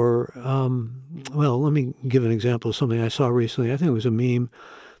account for, well, let me give an example of something I saw recently. I think it was a meme.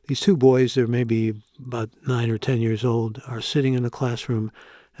 These two boys, they're maybe about 9 or 10 years old, are sitting in a classroom,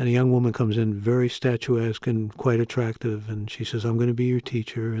 and a young woman comes in, very statuesque and quite attractive, and she says, "I'm going to be your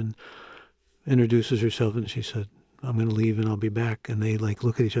teacher," and introduces herself, and she said, "I'm going to leave and I'll be back." And they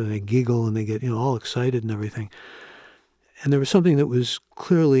look at each other, and they giggle, and they get, all excited and everything. And there was something that was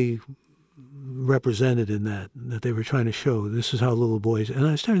clearly represented in that they were trying to show. This is how little boys, and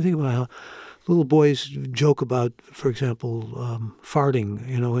I started thinking about how little boys joke about, for example, farting,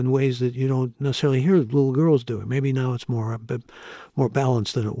 in ways that you don't necessarily hear little girls do it. Maybe now it's more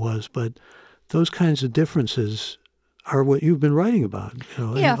balanced than it was, but those kinds of differences are what you've been writing about.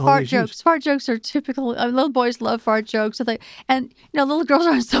 Yeah, fart jokes. Fart jokes are typical. Little boys love fart jokes, and little girls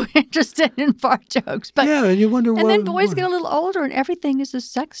aren't so interested in fart jokes. But yeah, and you wonder why. And then boys get a little older, and everything is a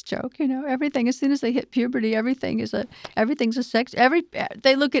sex joke. Everything, as soon as they hit puberty, everything's a sex.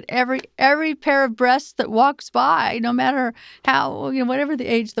 They look at every pair of breasts that walks by, no matter how whatever the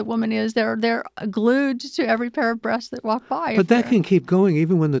age the woman is, they're glued to every pair of breasts that walk by. But that can keep going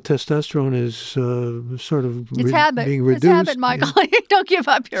even when the testosterone is sort of being reduced. It's habit, Michael. Yeah. Don't give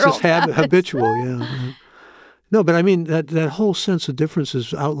up your old habits. Habitual, yeah. No, but I mean, that whole sense of difference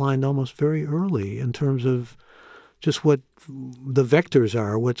is outlined almost very early in terms of just what the vectors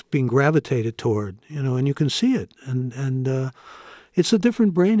are, what's being gravitated toward, and you can see it. And it's a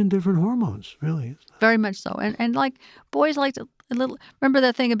different brain and different hormones, really. Very much so. And boys like to remember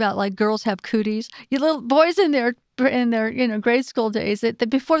that thing about girls have cooties? You little boys in their grade school days, that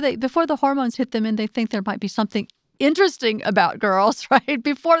before the hormones hit them and they think there might be something interesting about girls, right?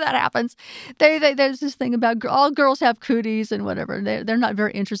 Before that happens, there's this thing about all girls have cooties and whatever. They're not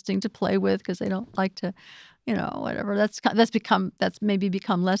very interesting to play with because they don't like to, whatever. That's maybe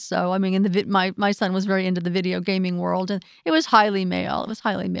become less so. I mean, my son was very into the video gaming world, and it was highly male.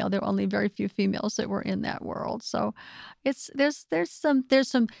 There were only very few females that were in that world. So, there's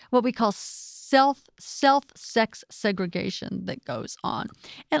some what we call self sex segregation that goes on,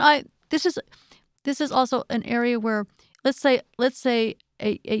 and this is also an area where, let's say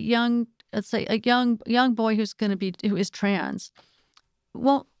a young boy who is trans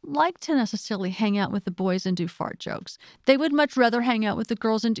won't like to necessarily hang out with the boys and do fart jokes. They would much rather hang out with the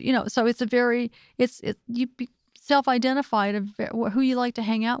girls and so you self-identify who you like to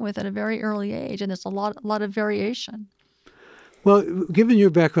hang out with at a very early age, and there's a lot of variation. Well, given your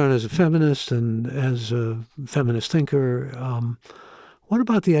background as a feminist and as a feminist thinker, what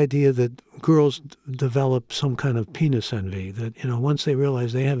about the idea that girls develop some kind of penis envy, that, once they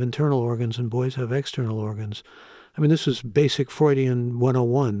realize they have internal organs and boys have external organs? I mean, this is basic Freudian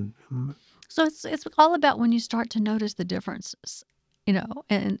 101. So it's all about when you start to notice the differences,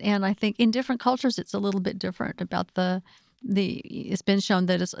 and I think in different cultures it's a little bit different about it's been shown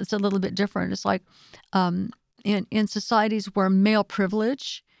that it's a little bit different. It's like in societies where male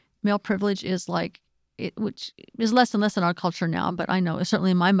privilege is which is less and less in our culture now, but I know certainly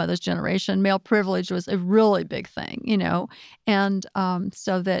in my mother's generation, male privilege was a really big thing, and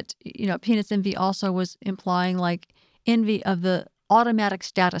so that, penis envy also was implying envy of the automatic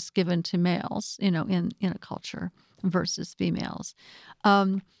status given to males, in a culture versus females.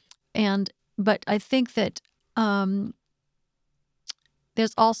 But I think that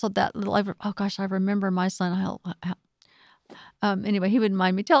there's also that little, I remember my son, anyway, he wouldn't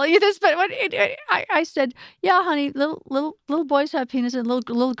mind me telling you this, but I said, "Yeah, honey, little boys have penises and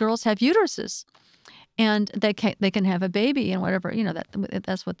little girls have uteruses, and they can have a baby and whatever,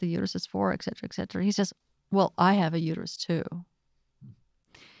 that's what the uterus is for, et cetera, et cetera." He says, "Well, I have a uterus too."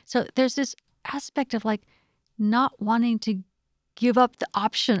 So there's this aspect of not wanting to give up the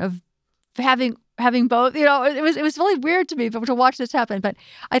option of having both. It was really weird to me to watch this happen. But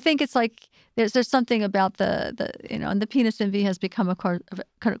I think it's there's something about and the penis envy has become a kind of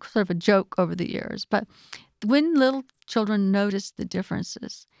sort of a joke over the years. But when little children notice the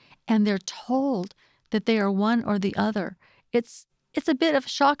differences and they're told that they are one or the other, it's it's a bit of a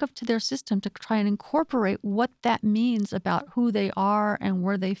shock up to their system to try and incorporate what that means about who they are and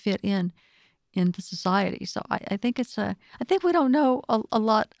where they fit in the society. So I think I think we don't know a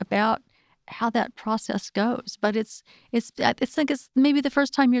lot about how that process goes, but I think it's maybe the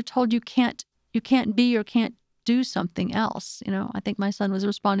first time you're told you can't be or can't do something else. I think my son was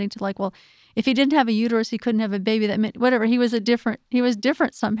responding to like, well, if he didn't have a uterus, he couldn't have a baby. That meant whatever. He was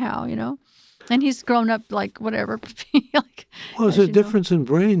different somehow. And he's grown up like whatever. Like, Well, there's as a you know. difference in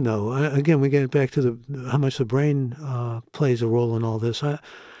brain, though. Again, we get back to how much the brain plays a role in all this. I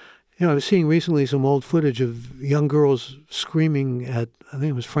was seeing recently some old footage of young girls screaming at, I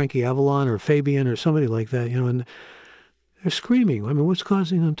think it was Frankie Avalon or Fabian or somebody like that, and they're screaming. I mean, what's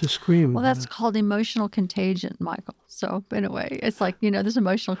causing them to scream? Well, that's called emotional contagion, Michael. So in a way, it's like, there's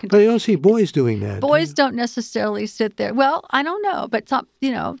emotional But contagion. you don't see boys doing that. Boys don't necessarily sit there. Well, I don't know, but some,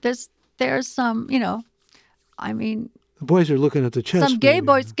 there's some, I mean, The boys are looking at the chest. some gay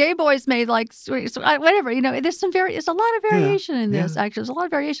boys may like whatever. There's a lot of variation in this. Yeah. Actually, there's a lot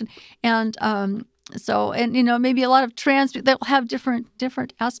of variation, and maybe a lot of trans they'll have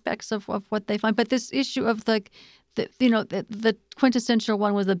different aspects of what they find. But this issue of the quintessential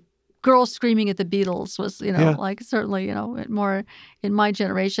one was the girl screaming at the Beatles was like certainly more in my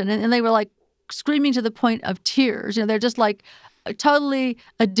generation, and they were like screaming to the point of tears. They're just like totally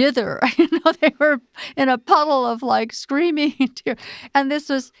a dither. They were in a puddle of like screaming tears. And this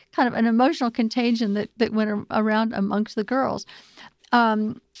was kind of an emotional contagion that went around amongst the girls.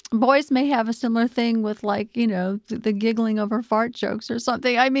 Boys may have a similar thing with like, the giggling over fart jokes or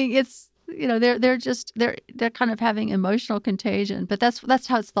something. I mean, it's, they're kind of having emotional contagion, but that's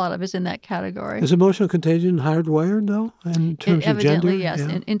how it's thought of, is in that category. Is emotional contagion hardwired, though, in terms of gender? Evidently, yes,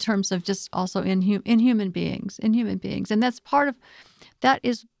 in terms of just also in human beings, and that's part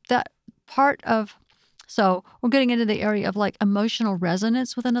of so we're getting into the area of like emotional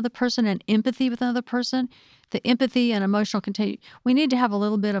resonance with another person and empathy with another person. The empathy and emotional contagion, we need to have a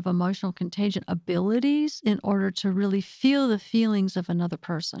little bit of emotional contagion abilities in order to really feel the feelings of another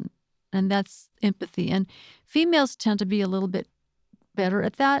person. And that's empathy. And females tend to be a little bit better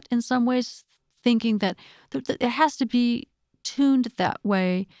at that in some ways, thinking that it has to be tuned that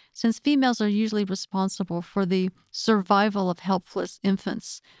way, since females are usually responsible for the survival of helpless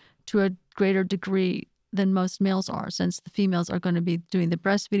infants to a greater degree than most males are, since the females are going to be doing the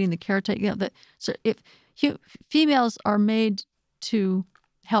breastfeeding, the caretaking. So if females are made to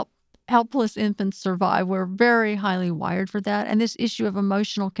help helpless infants survive, we're very highly wired for that. And this issue of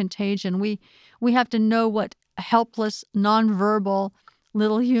emotional contagion, we have to know what a helpless, nonverbal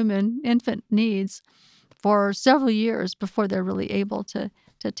little human infant needs for several years before they're really able to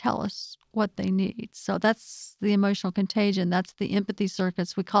tell us what they need. So that's the emotional contagion. That's the empathy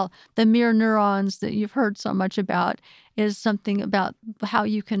circuits. We call the mirror neurons that you've heard so much about, is something about how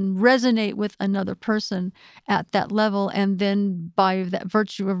you can resonate with another person at that level. And then by that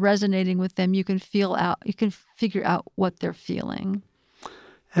virtue of resonating with them, you can figure out what they're feeling.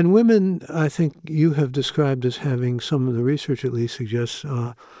 And women, I think you have described as having, some of the research at least suggests,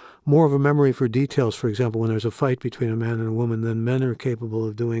 more of a memory for details, for example, when there's a fight between a man and a woman, than men are capable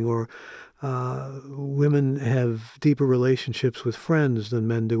of doing, or women have deeper relationships with friends than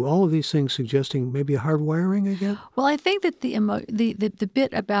men do. All of these things suggesting maybe a hardwiring again? Well, I think that the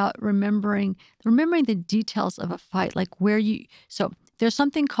bit about remembering the details of a fight, like so there's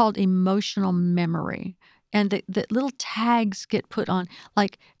something called emotional memory. And the little tags get put on,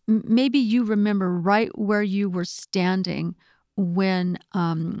 like maybe you remember right where you were standing when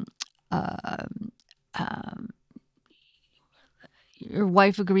your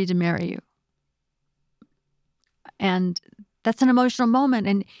wife agreed to marry you. And that's an emotional moment,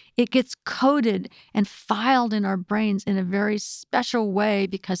 and it gets coded and filed in our brains in a very special way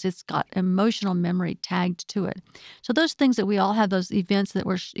because it's got emotional memory tagged to it. So those things that we all have, those events that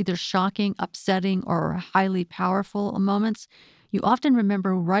were either shocking, upsetting, or highly powerful moments, you often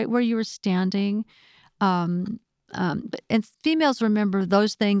remember right where you were standing. And females remember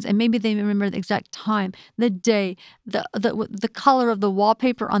those things, and maybe they remember the exact time, the day, the color of the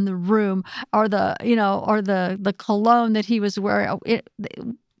wallpaper on the room, or the cologne that he was wearing.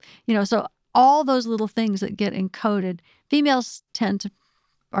 So all those little things that get encoded, females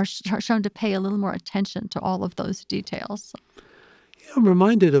are shown to pay a little more attention to all of those details. I'm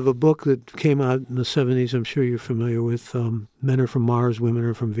reminded of a book that came out in the 70s. I'm sure you're familiar with Men Are From Mars, Women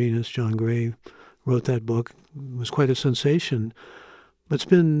Are From Venus. John Gray wrote that book. It was quite a sensation, but it's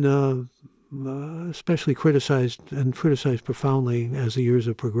been especially criticized profoundly as the years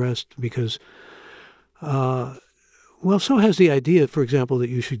have progressed, because Well, so has the idea, for example, that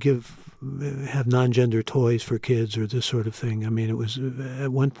you should have non-gender toys for kids or this sort of thing. I mean, it was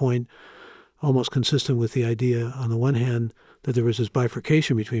at one point almost consistent with the idea, on the one hand, that there was this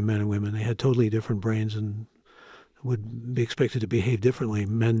bifurcation between men and women. They had totally different brains and would be expected to behave differently.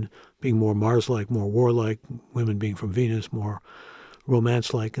 Men being more Mars-like, more warlike, women being from Venus, more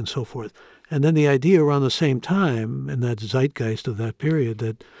romance-like, and so forth. And then the idea around the same time, in that zeitgeist of that period,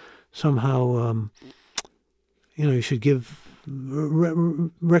 that somehow, you should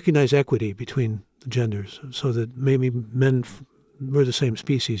recognize equity between the genders, so that maybe men were the same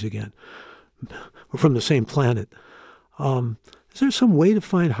species again, or from the same planet. Is there some way to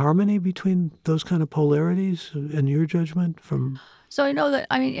find harmony between those kind of polarities, in your judgment? So I know that,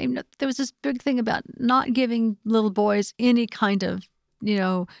 there was this big thing about not giving little boys any kind of,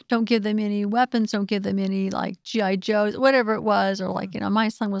 don't give them any weapons, don't give them any like G.I. Joes, whatever it was. Or like, my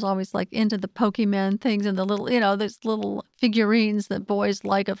son was always like into the Pokemon things and the little, those little figurines that boys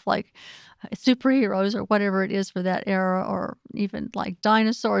like of like superheroes or whatever it is for that era, or even like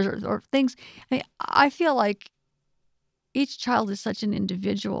dinosaurs or things. I feel like each child is such an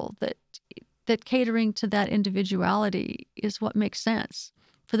individual that catering to that individuality is what makes sense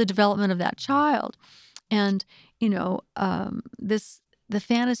for the development of that child. And, the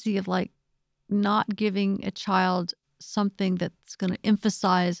fantasy of like not giving a child something that's going to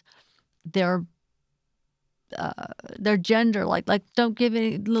emphasize their gender, like don't give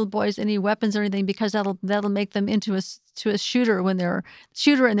any little boys any weapons or anything, because that'll make them into a shooter in their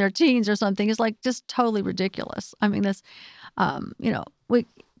teens or something, is like just totally ridiculous. I mean, that's I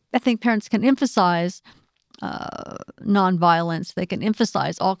think parents can emphasize nonviolence. They can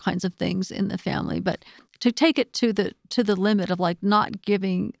emphasize all kinds of things in the family, but to take it to the limit of like not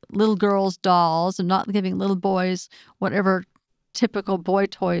giving little girls dolls and not giving little boys whatever typical boy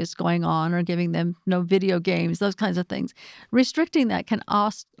toy is going on, or giving them no video games, those kinds of things. Restricting that can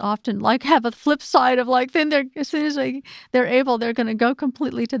often like have a flip side of like, then as soon as they're able, they're going to go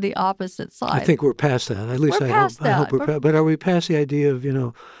completely to the opposite side. I think we're past that. At least I hope we're past. But are we past the idea of,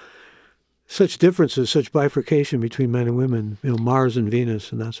 such differences, such bifurcation between men and women, Mars and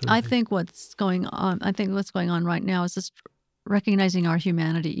Venus and that sort of thing? I think what's going on right now is just recognizing our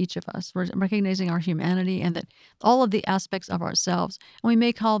humanity, each of us. We're recognizing our humanity, and that all of the aspects of ourselves, and we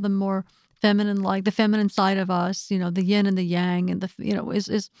may call them more feminine, like the feminine side of us, the yin and the yang, and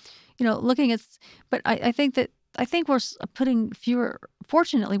is looking at. But I think we're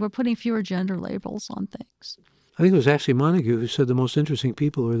fortunately, we're putting fewer gender labels on things. I think it was actually Montague who said the most interesting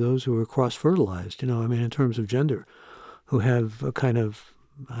people are those who are cross-fertilized, in terms of gender, who have a kind of,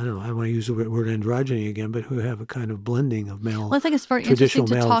 I don't know, I don't want to use the word androgyny again, but who have a kind of blending of male, well, I think it's very traditional interesting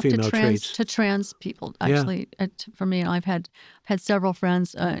to male talk and female traits. to trans people. Actually, for me, and I've had several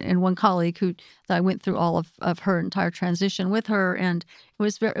friends and one colleague that I went through all of her entire transition with her, and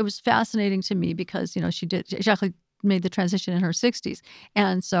it was fascinating to me because she actually made the transition in her 60s,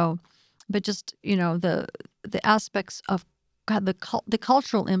 and so. But just the aspects of the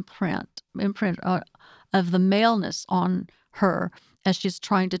cultural imprint of the maleness on her as she's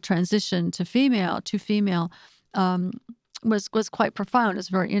trying to transition to female was quite profound. It's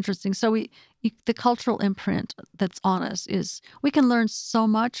very interesting. So the cultural imprint that's on us is, we can learn so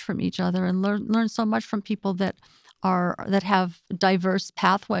much from each other and learn so much from people that have diverse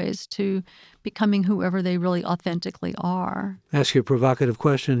pathways to becoming whoever they really authentically are. Ask you a provocative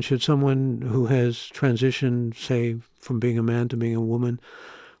question. Should someone who has transitioned, say, from being a man to being a woman,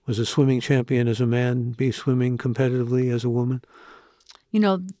 was a swimming champion as a man, be swimming competitively as a woman?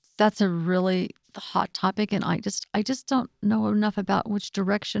 That's a really hot topic, and I just don't know enough about which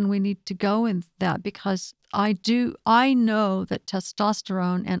direction we need to go in that, because I know that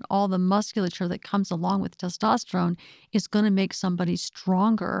testosterone and all the musculature that comes along with testosterone is going to make somebody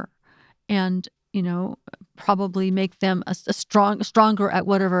stronger, and probably make them stronger at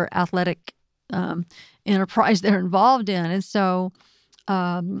whatever athletic enterprise they're involved in. And so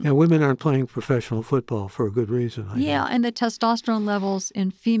women aren't playing professional football for a good reason. And the testosterone levels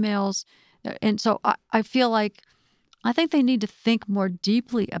in females. And so I feel like, I think they need to think more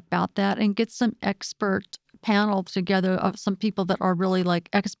deeply about that and get some expert panel together of some people that are really like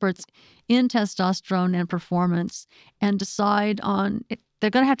experts in testosterone and performance, and decide on it. They're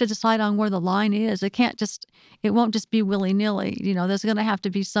going to have to decide on where the line is. It won't just be willy-nilly. There's going to have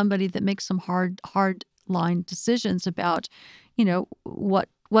to be somebody that makes some hard line decisions about,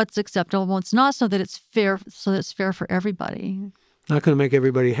 what's acceptable and what's not, so that it's fair for everybody. Not going to make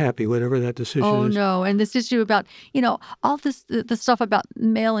everybody happy, whatever that decision is. Oh, no. And this issue about, all this, the stuff about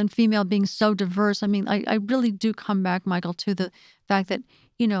male and female being so diverse. I mean, I really do come back, Michael, to the fact that,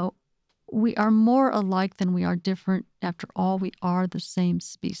 we are more alike than we are different. After all, we are the same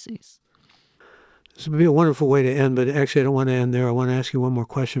species. This would be a wonderful way to end, but actually I don't want to end there. I want to ask you one more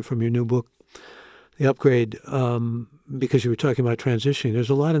question from your new book, The Upgrade, because you were talking about transitioning. There's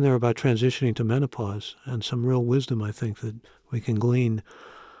a lot in there about transitioning to menopause and some real wisdom, I think, that we can glean.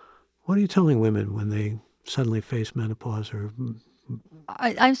 What are you telling women when they suddenly face menopause? Or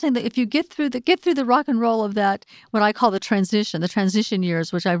I'm saying that if you get through the rock and roll of that, what I call the transition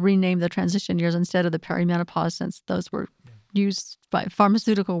years, which I've renamed the transition years instead of the perimenopause, since those were used by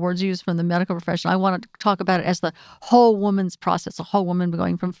pharmaceutical words used from the medical profession. I want to talk about it as the whole woman's process, a whole woman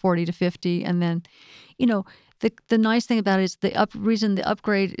going from 40 to 50. And then, the nice thing about it is reason the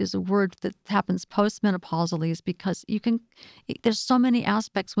upgrade is a word that happens post-menopausally is because there's so many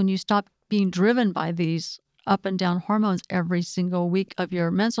aspects when you stop being driven by these up and down hormones every single week of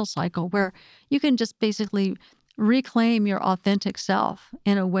your menstrual cycle, where you can just basically reclaim your authentic self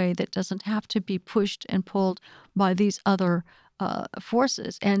in a way that doesn't have to be pushed and pulled by these other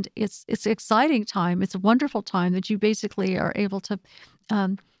forces. And it's an exciting time. It's a wonderful time that you basically are able to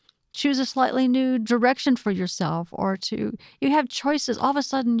choose a slightly new direction for yourself, or you have choices. All of a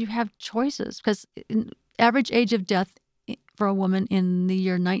sudden you have choices, because average age of death for a woman in the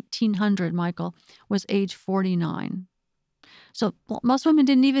year 1900, Michael, was age 49. So most women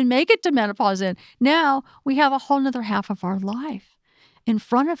didn't even make it to menopause then. Now we have a whole other half of our life in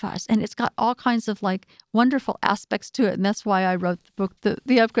front of us, and it's got all kinds of wonderful aspects to it. And that's why I wrote the book,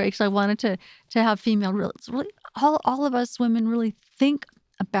 The Upgrade, because I wanted to have female, all of us women really think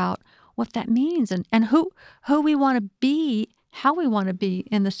about what that means and who we want to be, how we want to be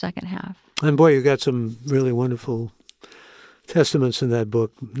in the second half. And boy, you got some really wonderful testaments in that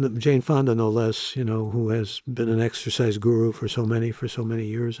book. Jane Fonda, no less, who has been an exercise guru for so many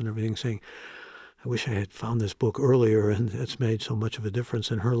years and everything, saying, I wish I had found this book earlier, and it's made so much of a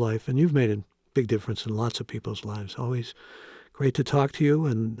difference in her life. And you've made a big difference in lots of people's lives. Always great to talk to you.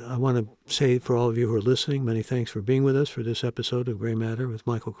 And I want to say for all of you who are listening, many thanks for being with us for this episode of Gray Matter with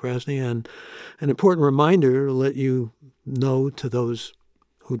Michael Krasny. And an important reminder to let you know, to those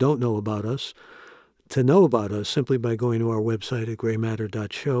who don't know about us, to know about us simply by going to our website at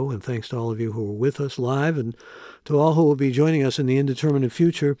graymatter.show. And thanks to all of you who were with us live, and to all who will be joining us in the indeterminate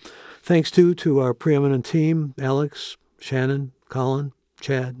future. Thanks to our preeminent team, Alex, Shannon, Colin,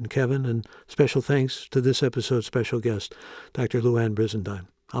 Chad, and Kevin. And special thanks to this episode's special guest, Dr. Louann Brizendine.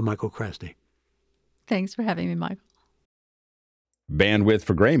 I'm Michael Krasny. Thanks for having me, Michael. Bandwidth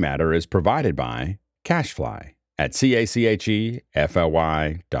for Gray Matter is provided by CashFly at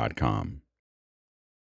CACHEFLY.com.